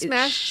 it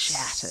smashed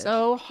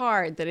so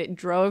hard that it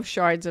drove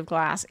shards of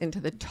glass into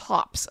the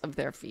tops of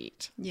their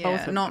feet.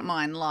 Yeah, not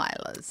mine,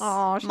 Lila's.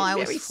 Oh, she had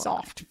very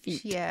soft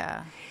feet.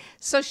 Yeah.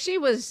 So she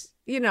was,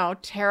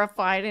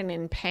 terrified and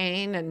in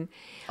pain. And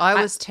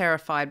I was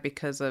terrified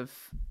because of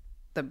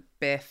the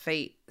bare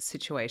feet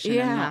situation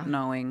and not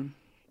knowing.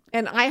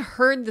 And I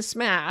heard the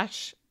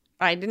smash.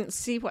 I didn't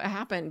see what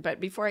happened,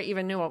 but before I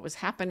even knew what was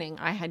happening,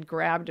 I had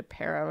grabbed a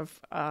pair of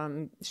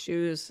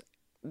shoes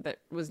that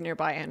was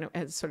nearby and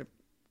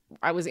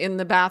I was in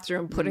the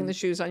bathroom putting the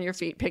shoes on your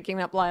feet,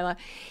 picking up Lila,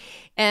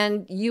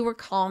 and you were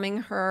calming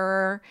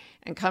her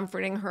and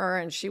comforting her,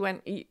 and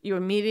you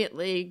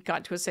immediately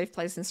got to a safe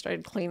place and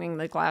started cleaning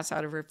the glass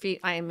out of her feet.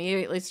 I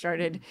immediately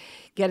started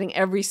getting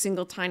every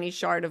single tiny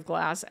shard of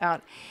glass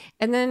out,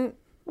 and then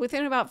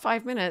within about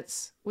 5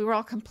 minutes we were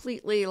all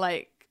completely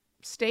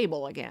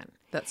stable again.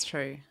 That's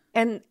true.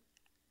 And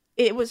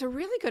it was a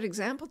really good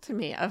example to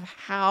me of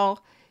how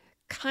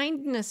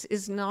kindness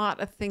is not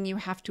a thing you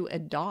have to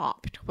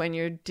adopt when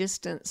you're not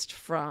distanced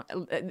from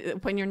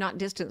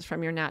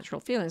your natural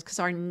feelings, because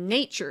our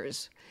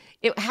natures,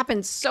 it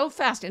happens so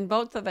fast, and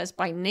both of us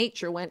by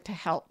nature went to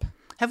help.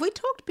 Have we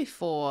talked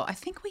before? I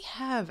think we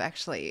have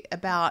actually,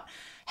 about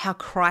how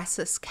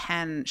crisis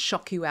can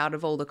shock you out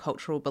of all the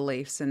cultural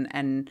beliefs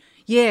and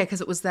yeah, because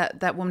it was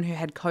that woman who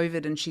had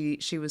COVID and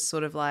she was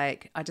sort of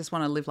like, I just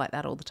want to live like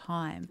that all the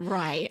time.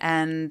 Right.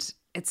 And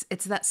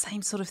it's that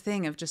same sort of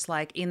thing of just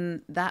like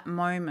in that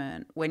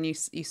moment when you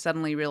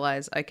suddenly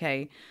realize,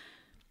 okay,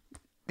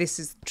 this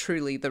is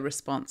truly the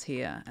response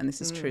here, and this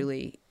is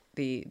truly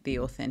the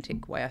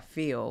authentic way I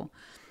feel.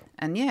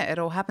 And yeah, it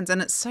all happens.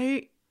 And it's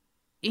so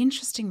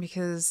interesting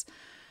because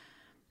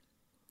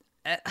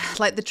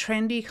like the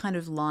trendy kind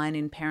of line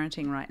in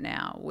parenting right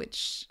now,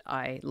 which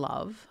I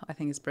love, I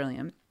think is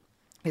brilliant,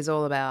 is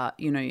all about,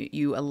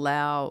 you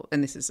allow,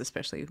 and this is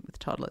especially with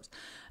toddlers,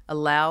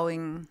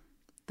 allowing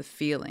the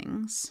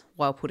feelings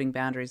while putting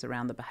boundaries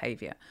around the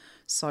behavior.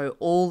 So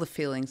all the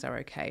feelings are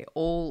okay.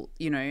 All,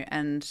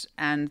 and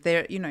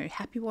they're,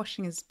 happy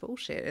washing is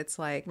bullshit. It's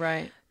like,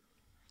 right.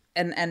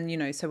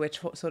 And so we're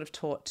sort of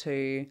taught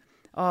to,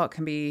 it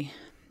can be,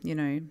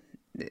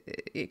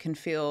 it can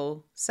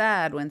feel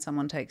sad when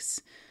someone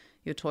takes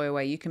your toy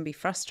away. You can be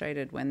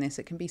frustrated when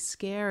it can be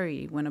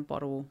scary when a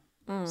bottle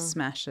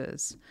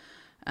smashes.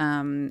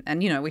 And,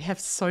 we have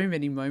so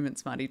many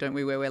moments, Marty, don't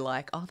we, where we're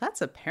like, oh,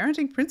 that's a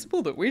parenting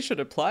principle that we should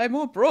apply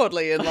more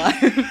broadly in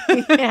life.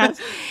 Yes.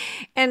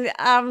 And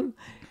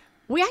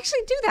we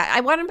actually do that.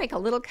 I want to make a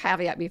little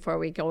caveat before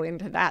we go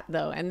into that,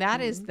 though, and that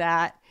is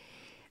that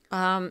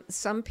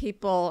some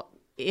people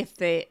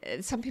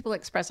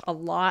express a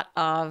lot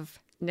of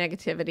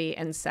negativity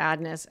and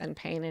sadness and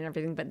pain and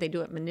everything, but they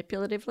do it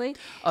manipulatively.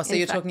 Oh, so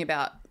you're talking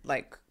about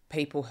like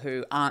people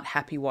who aren't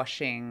happy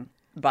washing,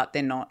 but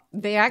they're not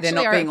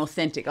being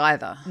authentic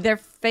either. They're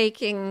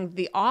faking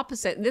the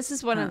opposite. This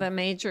is one of the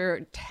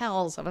major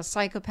tells of a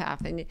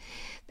psychopath. And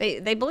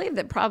they believe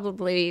that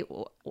probably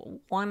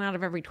 1 out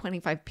of every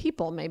 25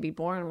 people may be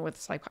born with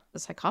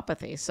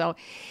psychopathy. So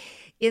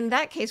in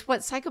that case,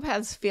 what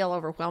psychopaths feel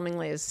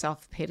overwhelmingly is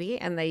self-pity,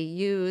 and they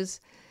use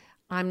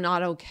I'm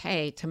not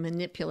okay to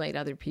manipulate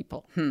other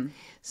people.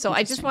 So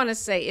I just want to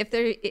say, if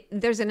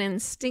there's an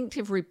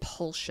instinctive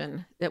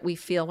repulsion that we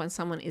feel when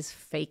someone is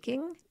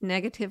faking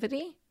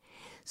negativity,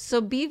 so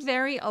be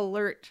very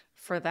alert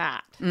for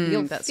that.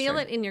 You'll feel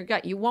it in your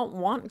gut. You won't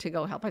want to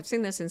go help. I've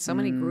seen this in so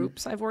many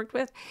groups I've worked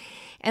with.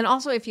 And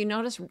also, if you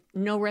notice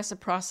no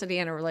reciprocity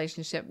in a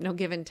relationship, no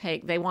give and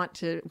take, they want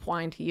to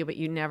whine to you, but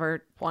you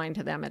never whine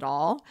to them at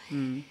all.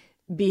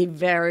 be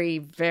very,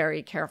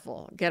 very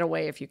careful. Get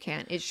away if you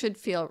can. It should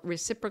feel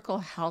reciprocal,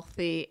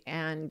 healthy,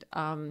 and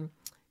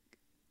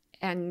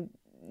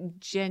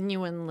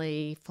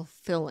genuinely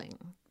fulfilling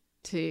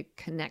to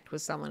connect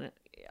with someone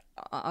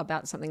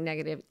about something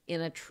negative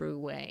in a true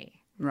way.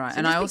 Right. So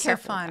and I also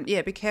careful. find,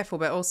 be careful.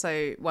 But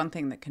also one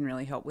thing that can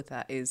really help with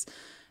that is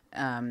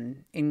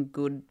in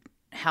good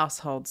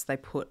households, they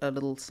put a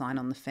little sign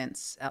on the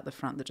fence out the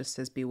front that just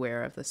says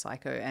beware of the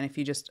psycho. And if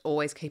you just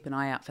always keep an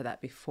eye out for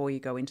that before you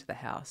go into the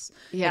house,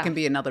 it can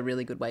be another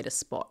really good way to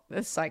spot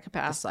the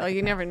psychopath. Oh,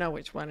 you never know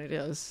which one it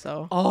is.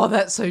 So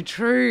that's so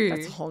true.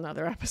 That's a whole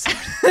nother episode.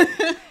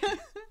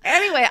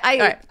 Anyway,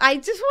 I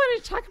just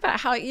wanted to talk about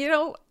how,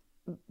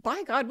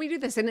 by God, we do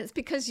this. And it's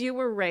because you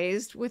were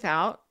raised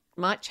without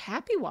much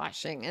happy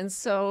washing. And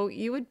so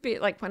you would be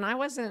like, when I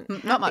wasn't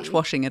happy, not much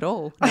washing at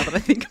all, now that I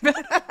think about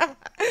it.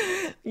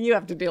 You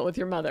have to deal with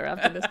your mother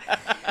after this.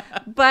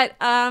 But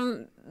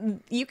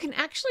you can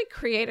actually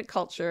create a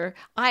culture.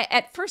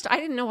 At first, I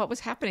didn't know what was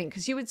happening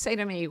because you would say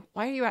to me,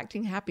 why are you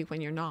acting happy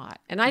when you're not?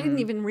 And I didn't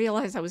even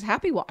realize I was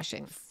happy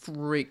washing.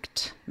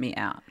 Freaked me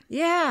out.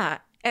 Yeah.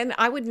 And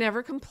I would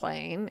never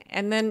complain.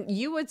 And then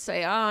you would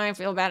say, oh, I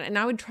feel bad. And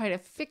I would try to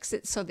fix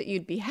it so that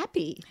you'd be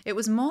happy. It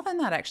was more than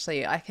that,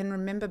 actually. I can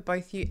remember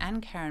both you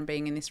and Karen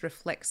being in this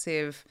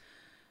reflexive,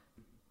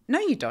 no,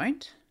 you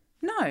don't.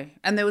 No.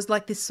 And there was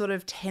like this sort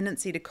of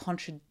tendency to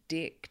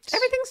contradict.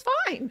 Everything's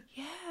fine.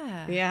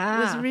 Yeah. Yeah.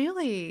 It was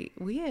really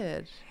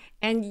weird.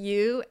 And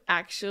you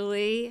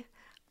actually,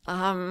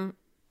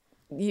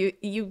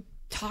 you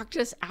talked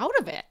us out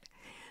of it.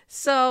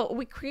 So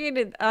we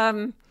created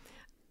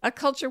a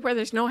culture where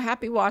there's no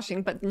happy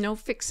washing, but no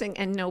fixing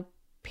and no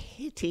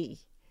pity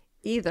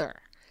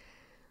either.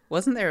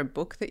 Wasn't there a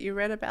book that you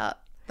read about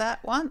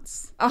that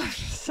once? Oh,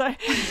 sorry.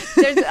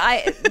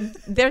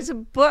 There's a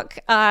book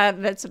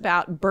that's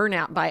about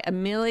burnout by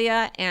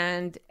Amelia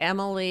and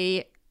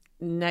Emily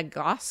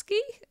Nagoski.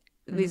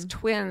 These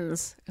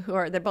twins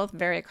they're both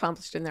very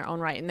accomplished in their own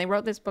right. And they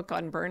wrote this book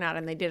on burnout,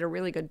 and they did a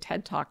really good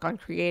TED Talk on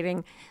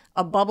creating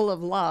a bubble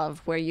of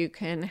love where you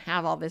can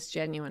have all this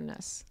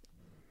genuineness.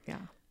 Yeah.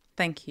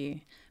 Thank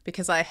you.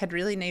 Because I had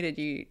really needed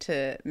you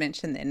to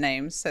mention their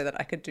names so that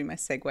I could do my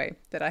segue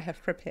that I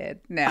have prepared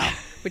now,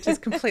 which is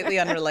completely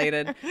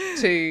unrelated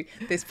to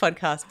this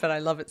podcast, but I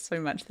love it so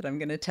much that I'm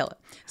going to tell it.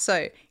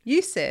 So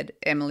you said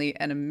Emily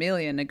and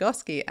Amelia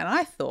Nagoski, and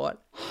I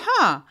thought,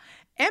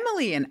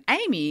 Emily and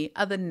Amy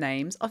are the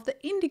names of the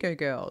Indigo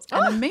Girls.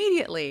 And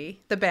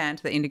immediately, the band,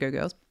 the Indigo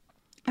Girls,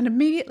 and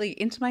immediately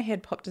into my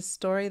head popped a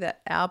story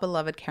that our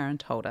beloved Karen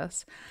told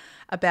us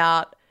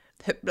about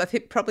I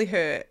think probably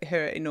her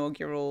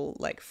inaugural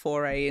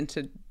foray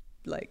into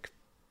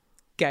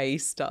gay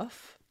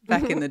stuff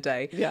back in the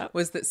day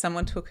was that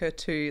someone took her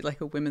to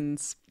a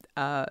women's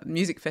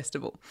music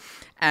festival,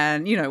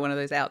 and one of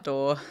those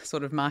outdoor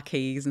sort of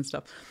marquees and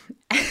stuff.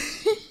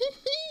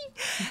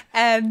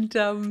 And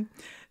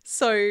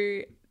so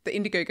the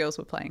Indigo Girls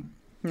were playing.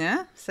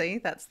 Yeah, see,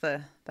 that's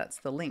the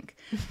link.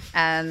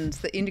 And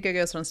the Indigo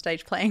Girls were on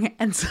stage playing,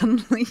 and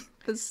suddenly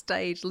the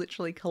stage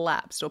literally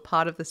collapsed, or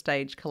part of the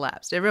stage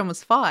collapsed. Everyone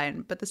was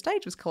fine, but the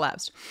stage was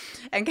collapsed.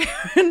 And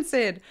Karen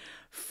said,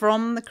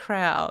 from the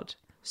crowd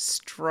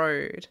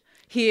strode,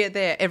 here,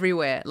 there,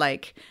 everywhere,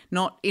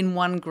 not in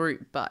one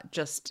group, but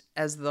just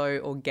as though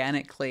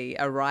organically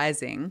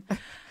arising,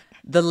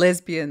 the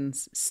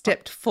lesbians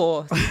stepped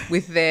forth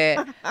with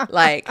their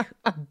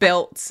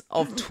belts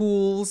of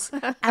tools,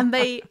 and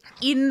they,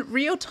 in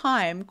real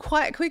time,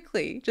 quite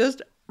quickly,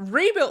 just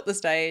rebuilt the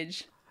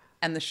stage,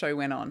 and the show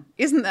went on.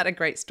 Isn't that a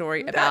great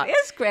story about that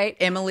is great.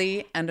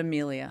 Emily and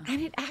Amelia?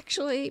 And it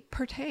actually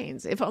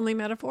pertains, if only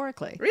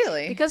metaphorically.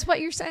 Really? Because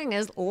what you're saying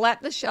is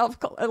let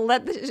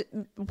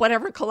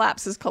whatever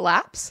collapses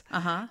collapse,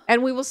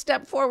 and we will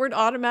step forward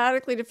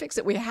automatically to fix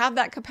it. We have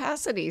that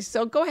capacity.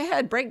 So go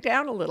ahead, break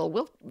down a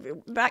little.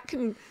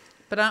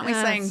 But aren't we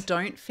saying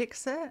don't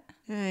fix it?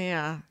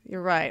 Yeah,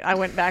 you're right. I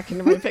went back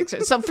into my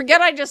fixer. So forget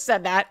I just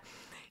said that.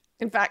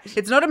 In fact,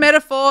 it's not a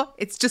metaphor.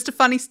 It's just a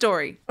funny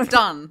story.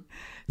 Done.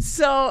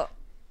 So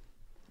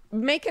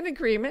make an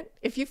agreement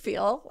if you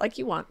feel like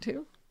you want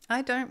to.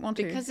 I don't want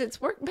to. Because it's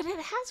worked, but it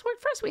has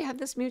worked for us. We have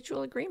this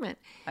mutual agreement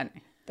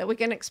that we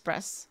can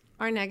express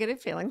our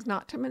negative feelings,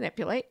 not to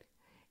manipulate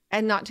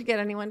and not to get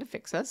anyone to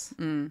fix us,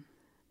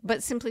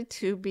 but simply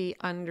to be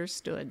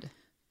understood.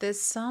 There's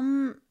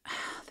something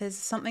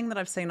that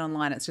I've seen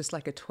online. It's just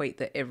like a tweet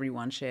that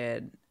everyone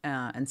shared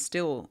and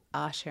still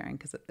are sharing,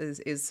 because it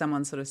is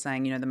someone sort of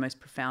saying, the most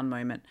profound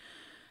moment,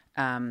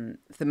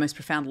 the most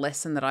profound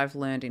lesson that I've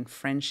learned in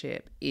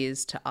friendship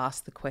is to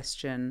ask the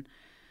question,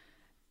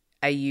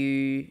 do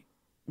you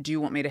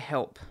want me to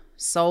help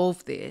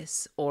solve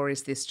this, or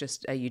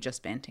are you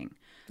just venting?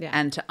 Yeah.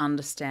 And to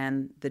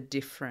understand the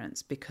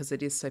difference, because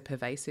it is so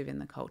pervasive in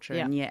the culture.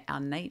 Yeah. And yet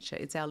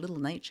it's our little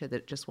nature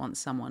that just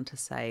wants someone to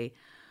say,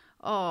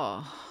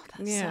 oh,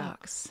 that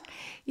sucks.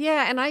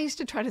 Yeah, and I used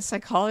to try to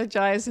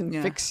psychologize and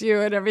fix you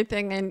and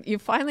everything, and you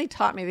finally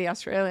taught me the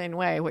Australian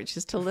way, which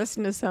is to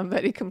listen to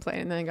somebody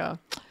complain and then go,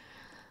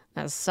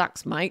 that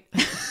sucks, mate.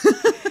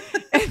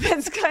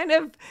 That's kind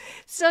of,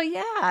 so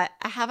yeah,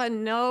 I have a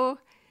no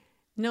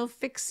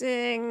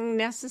fixing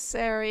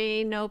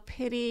necessary, no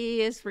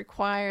pity is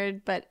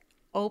required, but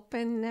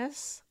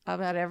openness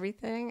about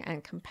everything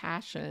and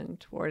compassion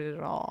toward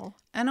it all.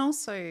 And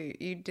also,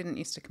 you didn't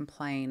used to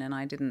complain, and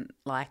I didn't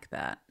like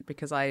that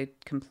because I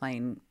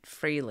complain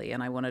freely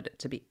and I wanted it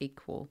to be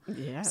equal.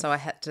 Yes. So I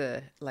had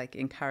to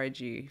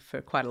encourage you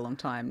for quite a long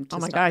time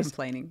to stop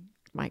complaining.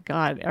 My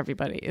God,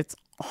 everybody, it's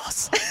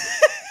awesome.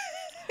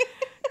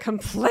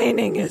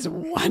 Complaining is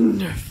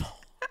wonderful.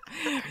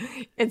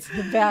 It's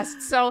the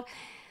best. So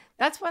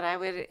that's what I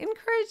would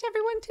encourage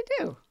everyone to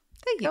do.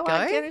 There you go.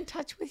 Out, get in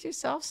touch with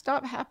yourself.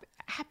 Stop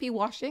happy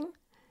washing.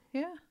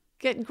 Yeah.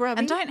 Get grubby.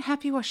 And don't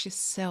happy wash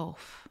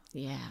yourself.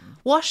 Yeah.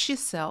 Wash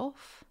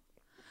yourself.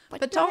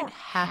 But don't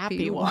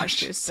happy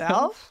wash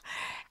yourself.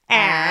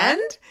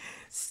 And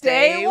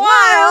stay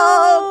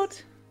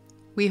wild.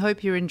 We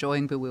hope you're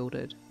enjoying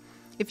Bewildered.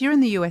 If you're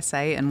in the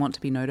USA and want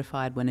to be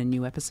notified when a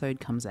new episode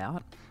comes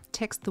out,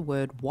 text the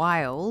word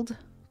WILD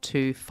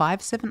to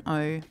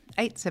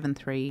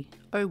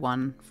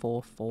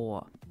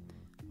 570-873-0144.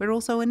 We're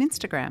also on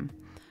Instagram.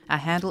 Our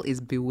handle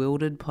is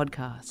Bewildered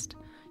Podcast.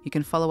 You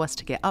can follow us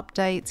to get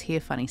updates, hear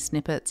funny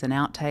snippets and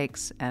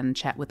outtakes, and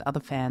chat with other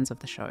fans of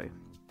the show.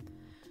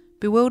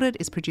 Bewildered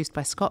is produced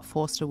by Scott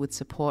Forster with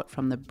support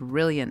from the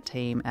brilliant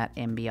team at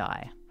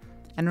MBI.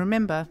 And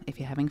remember, if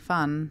you're having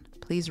fun,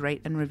 please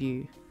rate and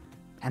review.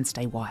 And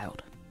stay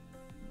wild.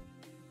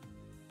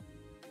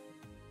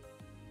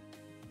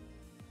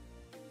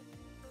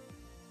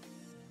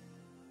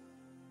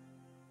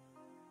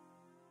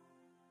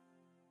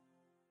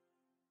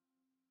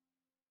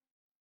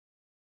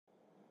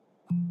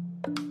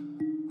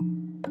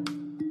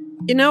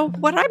 You know,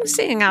 what I'm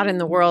seeing out in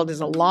the world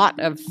is a lot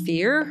of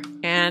fear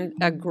and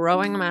a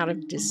growing amount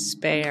of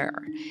despair.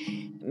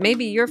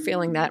 Maybe you're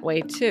feeling that way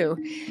too,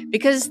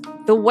 because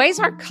the ways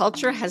our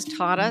culture has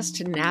taught us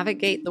to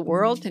navigate the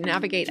world, to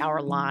navigate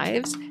our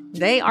lives,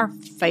 they are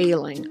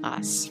failing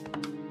us.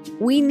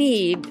 We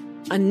need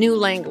a new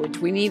language.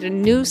 We need a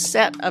new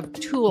set of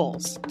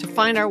tools to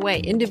find our way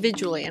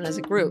individually and as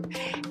a group.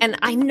 And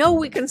I know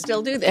we can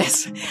still do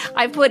this.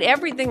 I put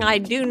everything I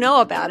do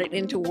know about it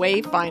into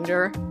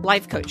Wayfinder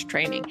Life Coach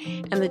training.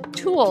 And the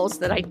tools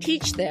that I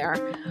teach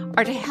there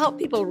are to help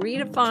people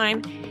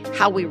redefine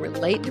how we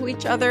relate to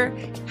each other,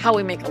 how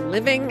we make a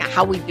living,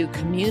 how we do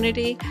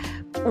community.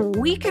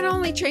 We can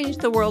only change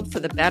the world for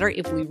the better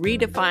if we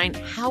redefine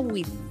how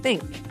we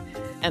think.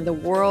 And the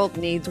world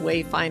needs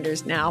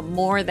Wayfinders now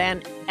more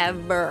than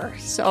ever.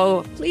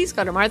 So please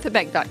go to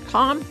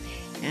marthabeck.com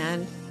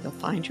and you'll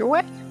find your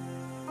way.